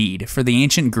 Indeed, for the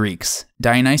ancient Greeks,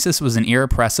 Dionysus was an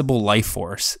irrepressible life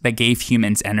force that gave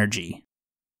humans energy.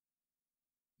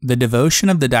 The devotion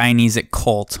of the Dionysiac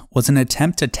cult was an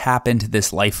attempt to tap into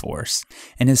this life force,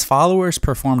 and his followers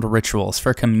performed rituals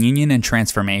for communion and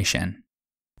transformation.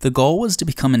 The goal was to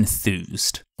become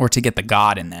enthused, or to get the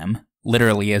god in them,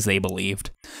 literally as they believed,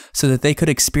 so that they could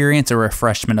experience a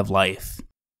refreshment of life.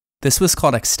 This was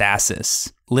called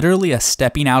ecstasis, literally a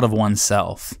stepping out of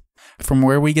oneself, from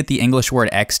where we get the English word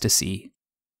ecstasy.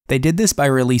 They did this by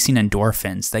releasing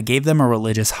endorphins that gave them a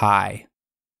religious high.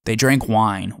 They drank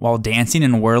wine while dancing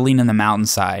and whirling in the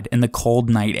mountainside in the cold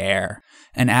night air,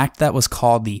 an act that was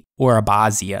called the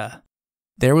Oribazia.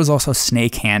 There was also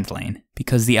snake handling,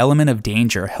 because the element of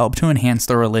danger helped to enhance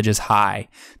the religious high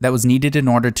that was needed in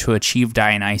order to achieve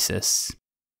Dionysus.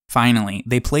 Finally,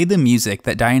 they played the music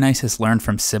that Dionysus learned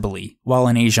from Cybele while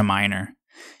in Asia Minor,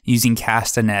 using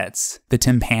castanets, the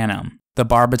tympanum, the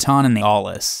barbiton, and the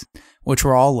aulos, which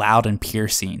were all loud and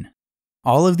piercing.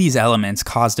 All of these elements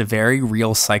caused a very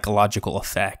real psychological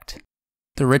effect.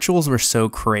 The rituals were so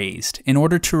crazed in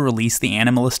order to release the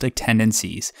animalistic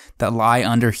tendencies that lie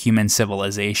under human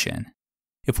civilization.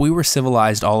 If we were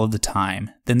civilized all of the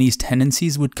time, then these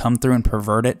tendencies would come through in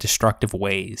perverted, destructive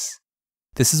ways.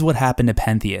 This is what happened to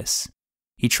Pentheus.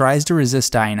 He tries to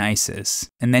resist Dionysus,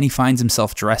 and then he finds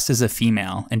himself dressed as a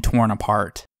female and torn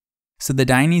apart. So the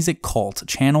Dionysiac cult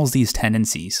channels these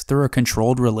tendencies through a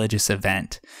controlled religious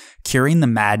event, curing the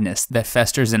madness that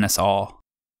festers in us all.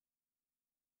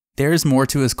 There is more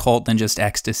to his cult than just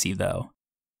ecstasy, though.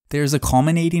 There is a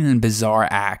culminating and bizarre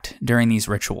act during these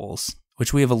rituals,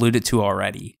 which we have alluded to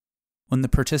already. When the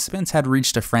participants had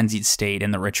reached a frenzied state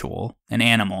in the ritual, an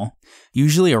animal,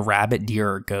 usually a rabbit,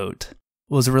 deer, or goat,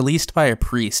 was released by a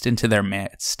priest into their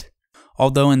midst.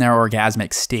 although in their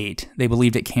orgasmic state, they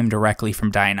believed it came directly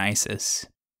from Dionysus.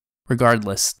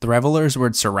 Regardless, the revelers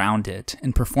would surround it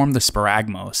and perform the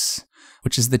sparagmos,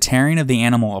 which is the tearing of the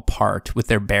animal apart with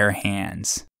their bare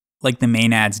hands, like the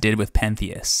Maenads did with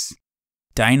Pentheus.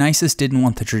 Dionysus didn't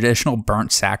want the traditional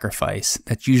burnt sacrifice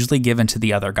that's usually given to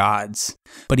the other gods,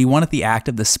 but he wanted the act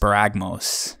of the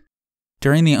sparagmos.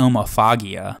 During the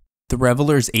omophagia, the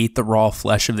revelers ate the raw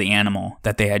flesh of the animal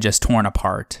that they had just torn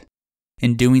apart.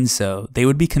 In doing so, they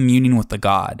would be communing with the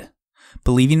god,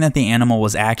 believing that the animal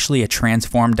was actually a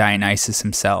transformed Dionysus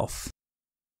himself.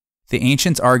 The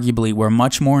ancients arguably were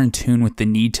much more in tune with the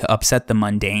need to upset the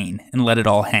mundane and let it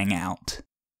all hang out.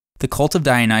 The cult of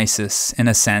Dionysus, in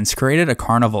a sense, created a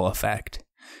carnival effect,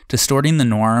 distorting the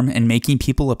norm and making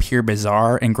people appear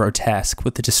bizarre and grotesque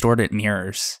with the distorted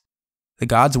mirrors. The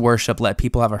god's worship let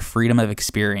people have a freedom of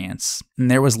experience, and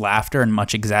there was laughter and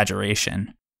much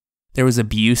exaggeration. There was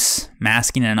abuse,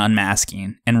 masking and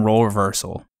unmasking, and role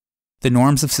reversal. The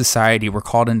norms of society were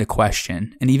called into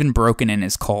question and even broken in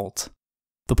his cult.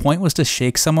 The point was to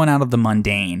shake someone out of the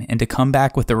mundane and to come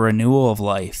back with a renewal of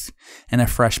life and a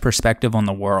fresh perspective on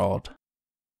the world.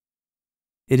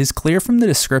 It is clear from the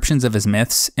descriptions of his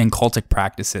myths and cultic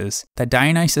practices that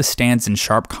Dionysus stands in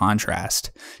sharp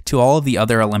contrast to all of the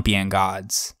other Olympian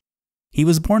gods. He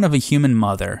was born of a human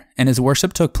mother, and his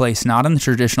worship took place not in the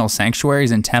traditional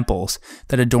sanctuaries and temples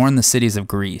that adorn the cities of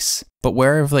Greece, but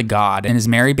wherever the god and his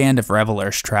merry band of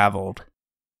revelers traveled.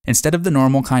 Instead of the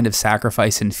normal kind of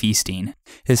sacrifice and feasting,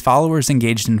 his followers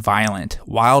engaged in violent,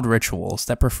 wild rituals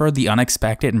that preferred the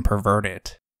unexpected and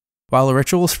perverted. While the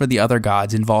rituals for the other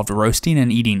gods involved roasting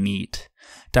and eating meat,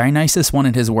 Dionysus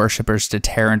wanted his worshippers to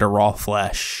tear into raw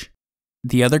flesh.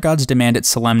 The other gods demanded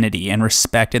solemnity and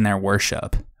respect in their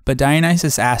worship, but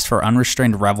Dionysus asked for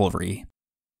unrestrained revelry.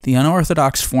 The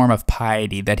unorthodox form of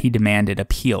piety that he demanded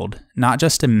appealed not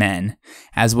just to men,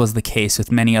 as was the case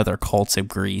with many other cults of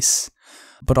Greece,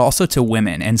 but also to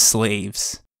women and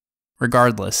slaves.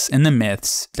 Regardless, in the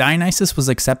myths, Dionysus was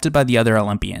accepted by the other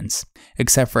Olympians,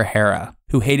 except for Hera,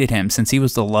 who hated him since he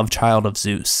was the love child of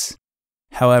Zeus.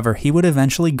 However, he would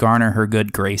eventually garner her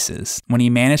good graces when he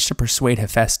managed to persuade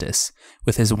Hephaestus,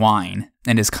 with his wine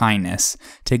and his kindness,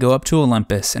 to go up to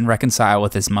Olympus and reconcile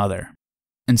with his mother.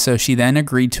 And so she then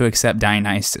agreed to accept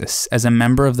Dionysus as a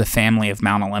member of the family of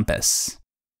Mount Olympus.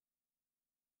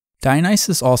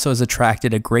 Dionysus also has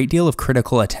attracted a great deal of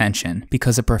critical attention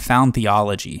because a profound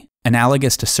theology,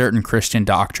 analogous to certain Christian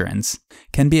doctrines,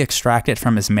 can be extracted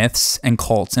from his myths and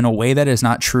cults in a way that is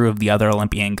not true of the other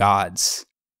Olympian gods.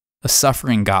 A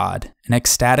suffering god, an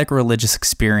ecstatic religious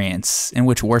experience in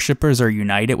which worshippers are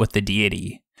united with the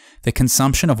deity, the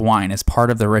consumption of wine as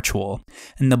part of the ritual,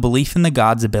 and the belief in the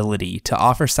god's ability to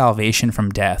offer salvation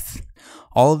from death.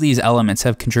 All of these elements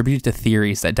have contributed to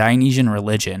theories that Dionysian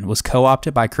religion was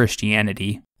co-opted by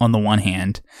Christianity, on the one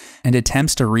hand, and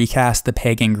attempts to recast the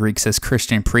pagan Greeks as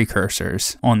Christian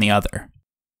precursors, on the other.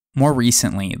 More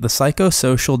recently, the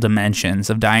psychosocial dimensions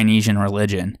of Dionysian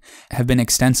religion have been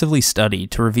extensively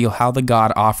studied to reveal how the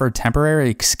god offered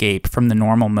temporary escape from the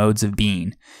normal modes of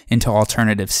being into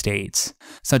alternative states,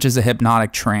 such as a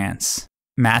hypnotic trance,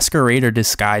 masquerade or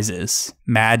disguises,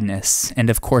 madness, and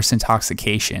of course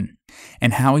intoxication,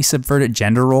 and how he subverted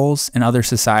gender roles and other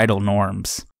societal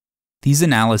norms. These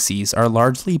analyses are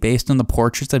largely based on the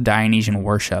portraits of Dionysian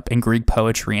worship in Greek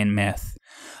poetry and myth,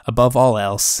 above all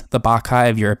else, the Bacchae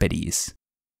of Euripides.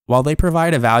 While they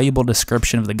provide a valuable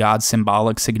description of the god's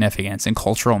symbolic significance and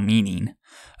cultural meaning,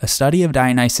 a study of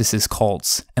Dionysus's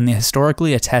cults and the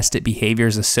historically attested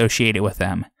behaviors associated with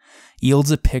them yields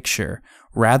a picture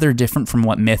rather different from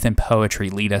what myth and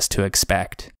poetry lead us to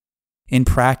expect. In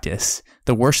practice,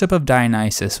 the worship of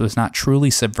Dionysus was not truly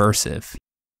subversive.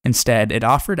 Instead, it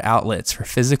offered outlets for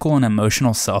physical and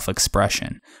emotional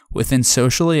self-expression within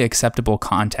socially acceptable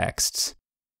contexts.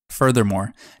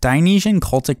 Furthermore, Dionysian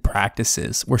cultic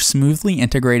practices were smoothly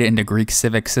integrated into Greek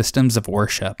civic systems of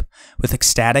worship, with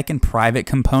ecstatic and private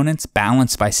components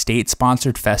balanced by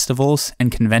state-sponsored festivals and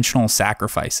conventional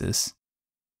sacrifices.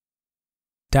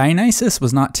 Dionysus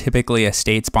was not typically a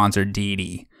state-sponsored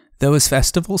deity, though his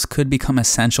festivals could become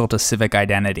essential to civic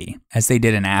identity, as they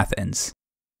did in Athens.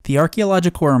 The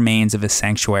archaeological remains of his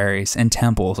sanctuaries and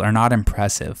temples are not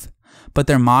impressive, but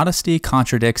their modesty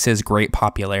contradicts his great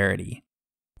popularity.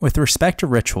 With respect to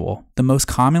ritual, the most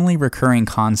commonly recurring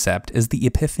concept is the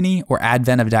epiphany or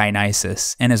advent of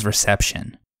Dionysus and his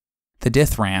reception. The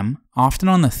dithram, often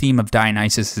on the theme of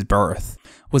Dionysus' birth,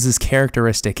 was his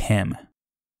characteristic hymn.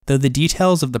 Though the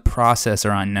details of the process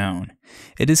are unknown,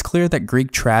 it is clear that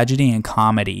Greek tragedy and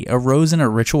comedy arose in a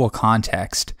ritual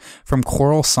context from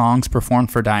choral songs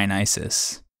performed for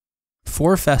Dionysus.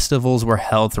 4 festivals were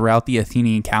held throughout the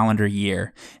Athenian calendar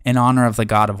year in honor of the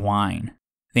god of wine: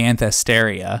 the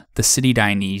Anthesteria, the city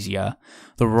Dionysia,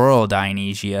 the rural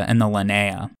Dionysia, and the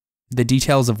Linnea, the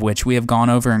details of which we have gone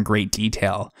over in great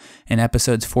detail in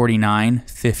episodes 49,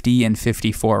 50, and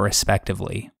 54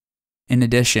 respectively. In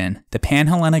addition, the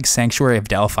Panhellenic sanctuary of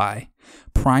Delphi,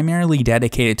 primarily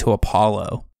dedicated to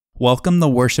Apollo, welcomed the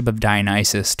worship of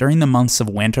Dionysus during the months of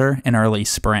winter and early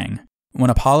spring, when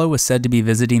Apollo was said to be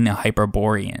visiting the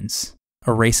Hyperboreans,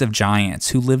 a race of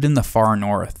giants who lived in the far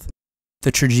north.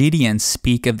 The tragedians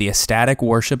speak of the ecstatic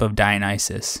worship of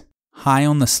Dionysus, high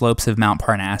on the slopes of Mount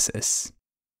Parnassus.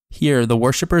 Here, the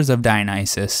worshippers of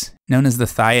Dionysus, known as the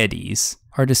Thyades,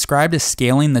 are described as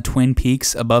scaling the twin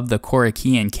peaks above the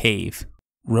Korykian cave,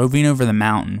 roving over the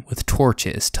mountain with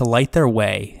torches to light their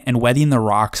way and wetting the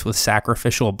rocks with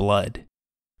sacrificial blood.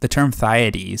 The term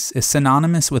Thyades is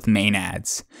synonymous with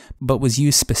Maenads, but was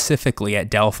used specifically at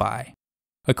Delphi.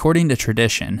 According to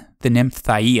tradition, the nymph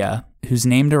Thaia, whose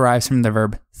name derives from the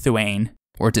verb thuein,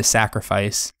 or to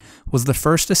sacrifice, was the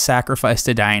first to sacrifice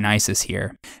to Dionysus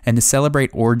here, and to celebrate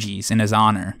orgies in his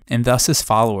honor, and thus his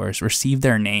followers received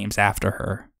their names after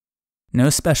her.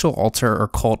 No special altar or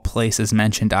cult place is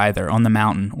mentioned either on the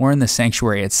mountain or in the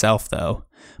sanctuary itself though,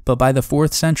 but by the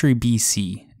 4th century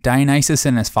BC, Dionysus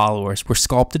and his followers were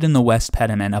sculpted in the west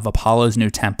pediment of Apollo's new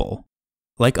temple.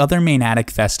 Like other Maenadic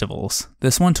festivals,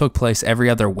 this one took place every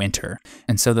other winter,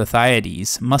 and so the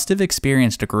Thyades must have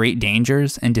experienced great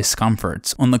dangers and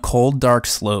discomforts on the cold, dark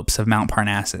slopes of Mount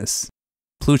Parnassus.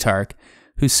 Plutarch,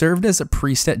 who served as a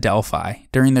priest at Delphi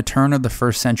during the turn of the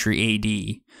 1st century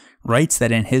AD, writes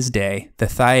that in his day, the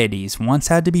Thyades once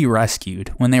had to be rescued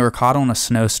when they were caught on a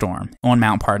snowstorm on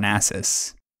Mount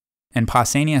Parnassus. And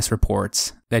Pausanias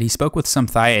reports that he spoke with some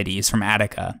Thyades from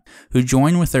Attica, who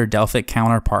joined with their Delphic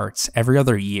counterparts every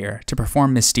other year to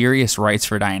perform mysterious rites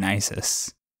for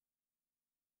Dionysus.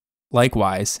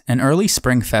 Likewise, an early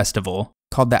spring festival,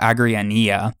 called the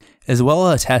Agriania, is well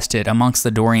attested amongst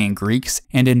the Dorian Greeks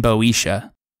and in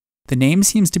Boeotia. The name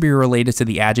seems to be related to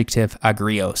the adjective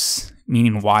agrios,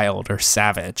 meaning wild or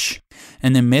savage,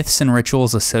 and the myths and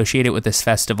rituals associated with this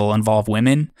festival involve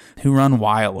women who run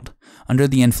wild under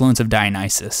the influence of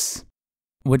Dionysus.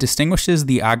 What distinguishes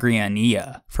the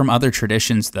Agriania from other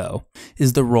traditions, though,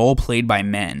 is the role played by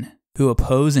men, who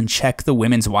oppose and check the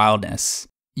women's wildness,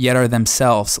 yet are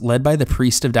themselves led by the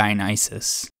priest of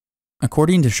Dionysus.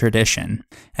 According to tradition,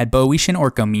 at Boeotian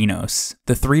Orchomenos,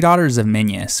 the 3 daughters of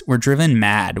Minyas were driven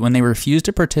mad when they refused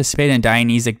to participate in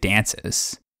Dionysiac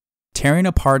dances. Tearing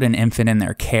apart an infant in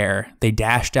their care, they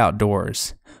dashed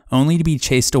outdoors, only to be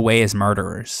chased away as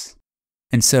murderers.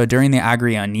 And so during the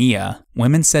Agriania,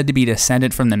 women said to be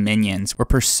descended from the Minyans were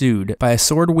pursued by a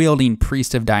sword-wielding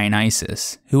priest of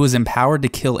Dionysus, who was empowered to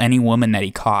kill any woman that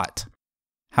he caught.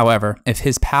 However, if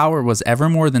his power was ever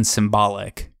more than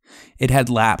symbolic, it had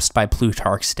lapsed by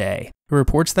Plutarch's day, who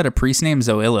reports that a priest named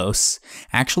Zoilos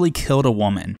actually killed a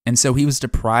woman, and so he was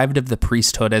deprived of the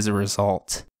priesthood as a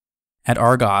result. At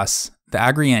Argos, the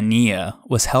Agriania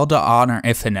was held to honor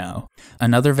Iphino,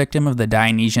 another victim of the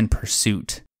Dionysian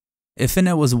pursuit.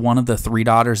 Iphino was one of the 3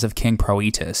 daughters of King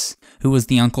Proetus, who was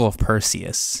the uncle of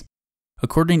Perseus.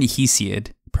 According to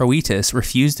Hesiod, Proetus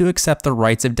refused to accept the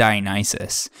rights of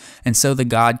Dionysus, and so the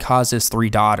god caused his 3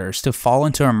 daughters to fall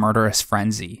into a murderous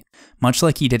frenzy, much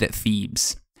like he did at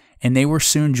Thebes, and they were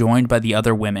soon joined by the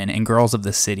other women and girls of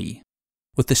the city.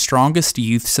 With the strongest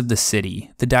youths of the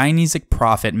city, the Dionysiac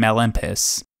prophet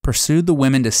Melampus pursued the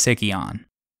women to Sicyon.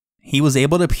 He was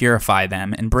able to purify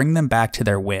them and bring them back to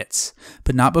their wits,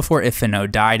 but not before Iphino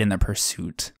died in the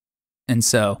pursuit. And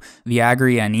so, the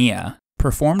Agriania,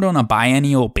 performed on a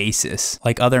biennial basis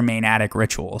like other Maenadic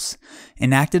rituals,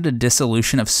 enacted a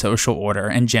dissolution of social order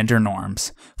and gender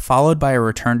norms, followed by a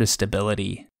return to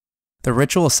stability. The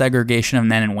ritual segregation of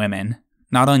men and women,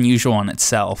 not unusual in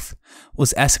itself,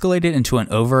 was escalated into an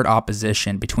overt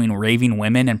opposition between raving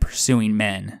women and pursuing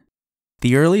men.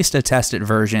 The earliest attested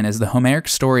version is the Homeric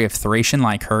story of Thracian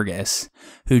Lycurgus,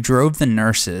 who drove the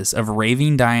nurses of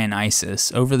raving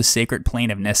Dionysus over the sacred plain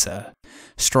of Nyssa,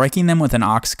 striking them with an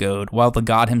ox goad while the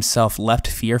god himself leapt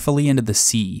fearfully into the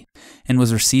sea and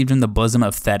was received in the bosom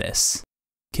of Thetis.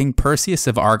 King Perseus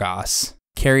of Argos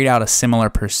carried out a similar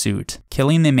pursuit,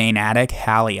 killing the Maenadic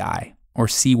Halii, or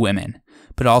sea women,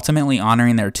 but ultimately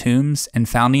honoring their tombs and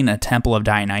founding a temple of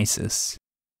Dionysus.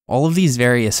 All of these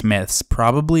various myths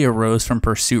probably arose from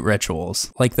pursuit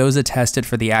rituals, like those attested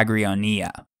for the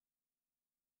Agriania.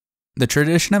 The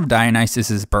tradition of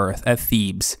Dionysus' birth at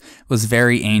Thebes was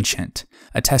very ancient,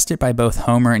 attested by both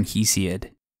Homer and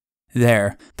Hesiod.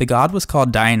 There, the god was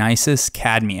called Dionysius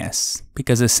Cadmeus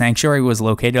because his sanctuary was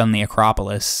located on the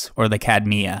Acropolis, or the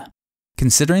Cadmea.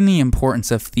 Considering the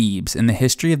importance of Thebes in the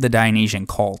history of the Dionysian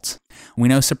cult, we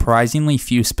know surprisingly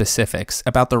few specifics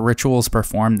about the rituals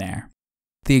performed there.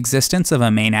 The existence of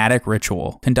a Maenadic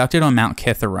ritual conducted on Mount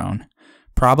Kithaeron,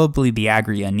 probably the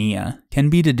Agriania, can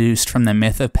be deduced from the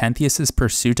myth of Pentheus's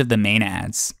pursuit of the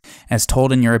Maenads, as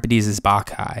told in Euripides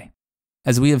Bacchae.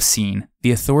 As we have seen,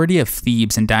 the authority of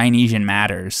Thebes in Dionysian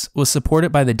matters was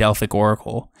supported by the Delphic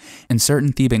oracle, and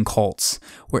certain Theban cults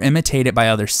were imitated by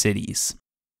other cities.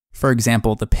 For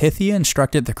example, the Pythia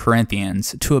instructed the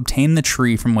Corinthians to obtain the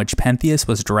tree from which Pentheus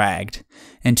was dragged,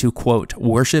 and to, quote,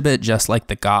 worship it just like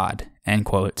the god, end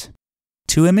quote.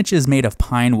 2 images made of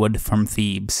pine wood from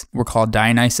Thebes were called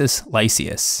Dionysus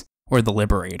Lycius, or the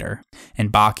Liberator,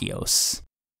 and Bacchios.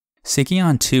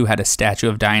 Sicyon too had a statue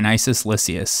of Dionysus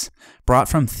Lycius, brought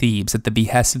from Thebes at the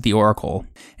behest of the oracle,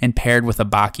 and paired with a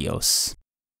Bacchios.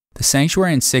 The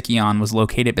sanctuary in Sicyon was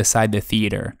located beside the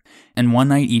theater, and one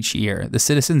night each year, the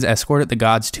citizens escorted the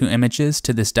god's 2 images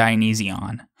to this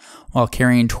Dionysion, while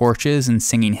carrying torches and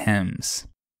singing hymns.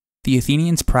 The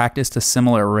Athenians practiced a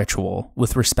similar ritual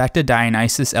with respect to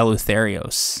Dionysus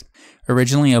Eleutherios,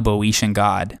 originally a Boeotian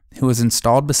god, who was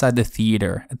installed beside the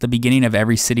theater at the beginning of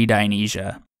every city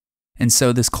Dionysia. And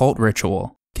so this cult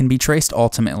ritual can be traced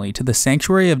ultimately to the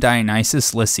sanctuary of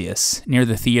Dionysus Lycius near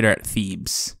the theater at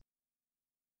Thebes.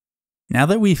 Now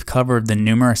that we've covered the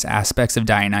numerous aspects of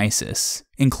Dionysus,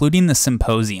 including the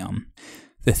symposium,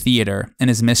 the theater, and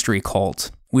his mystery cult,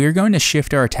 we are going to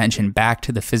shift our attention back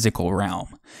to the physical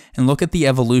realm and look at the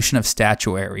evolution of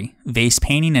statuary, vase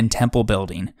painting, and temple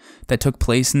building that took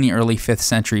place in the early 5th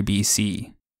century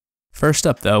BC. First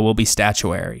up, though, will be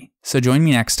statuary, so join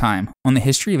me next time on the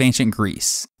History of Ancient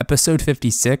Greece, episode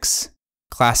 56,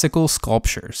 Classical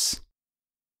Sculptures.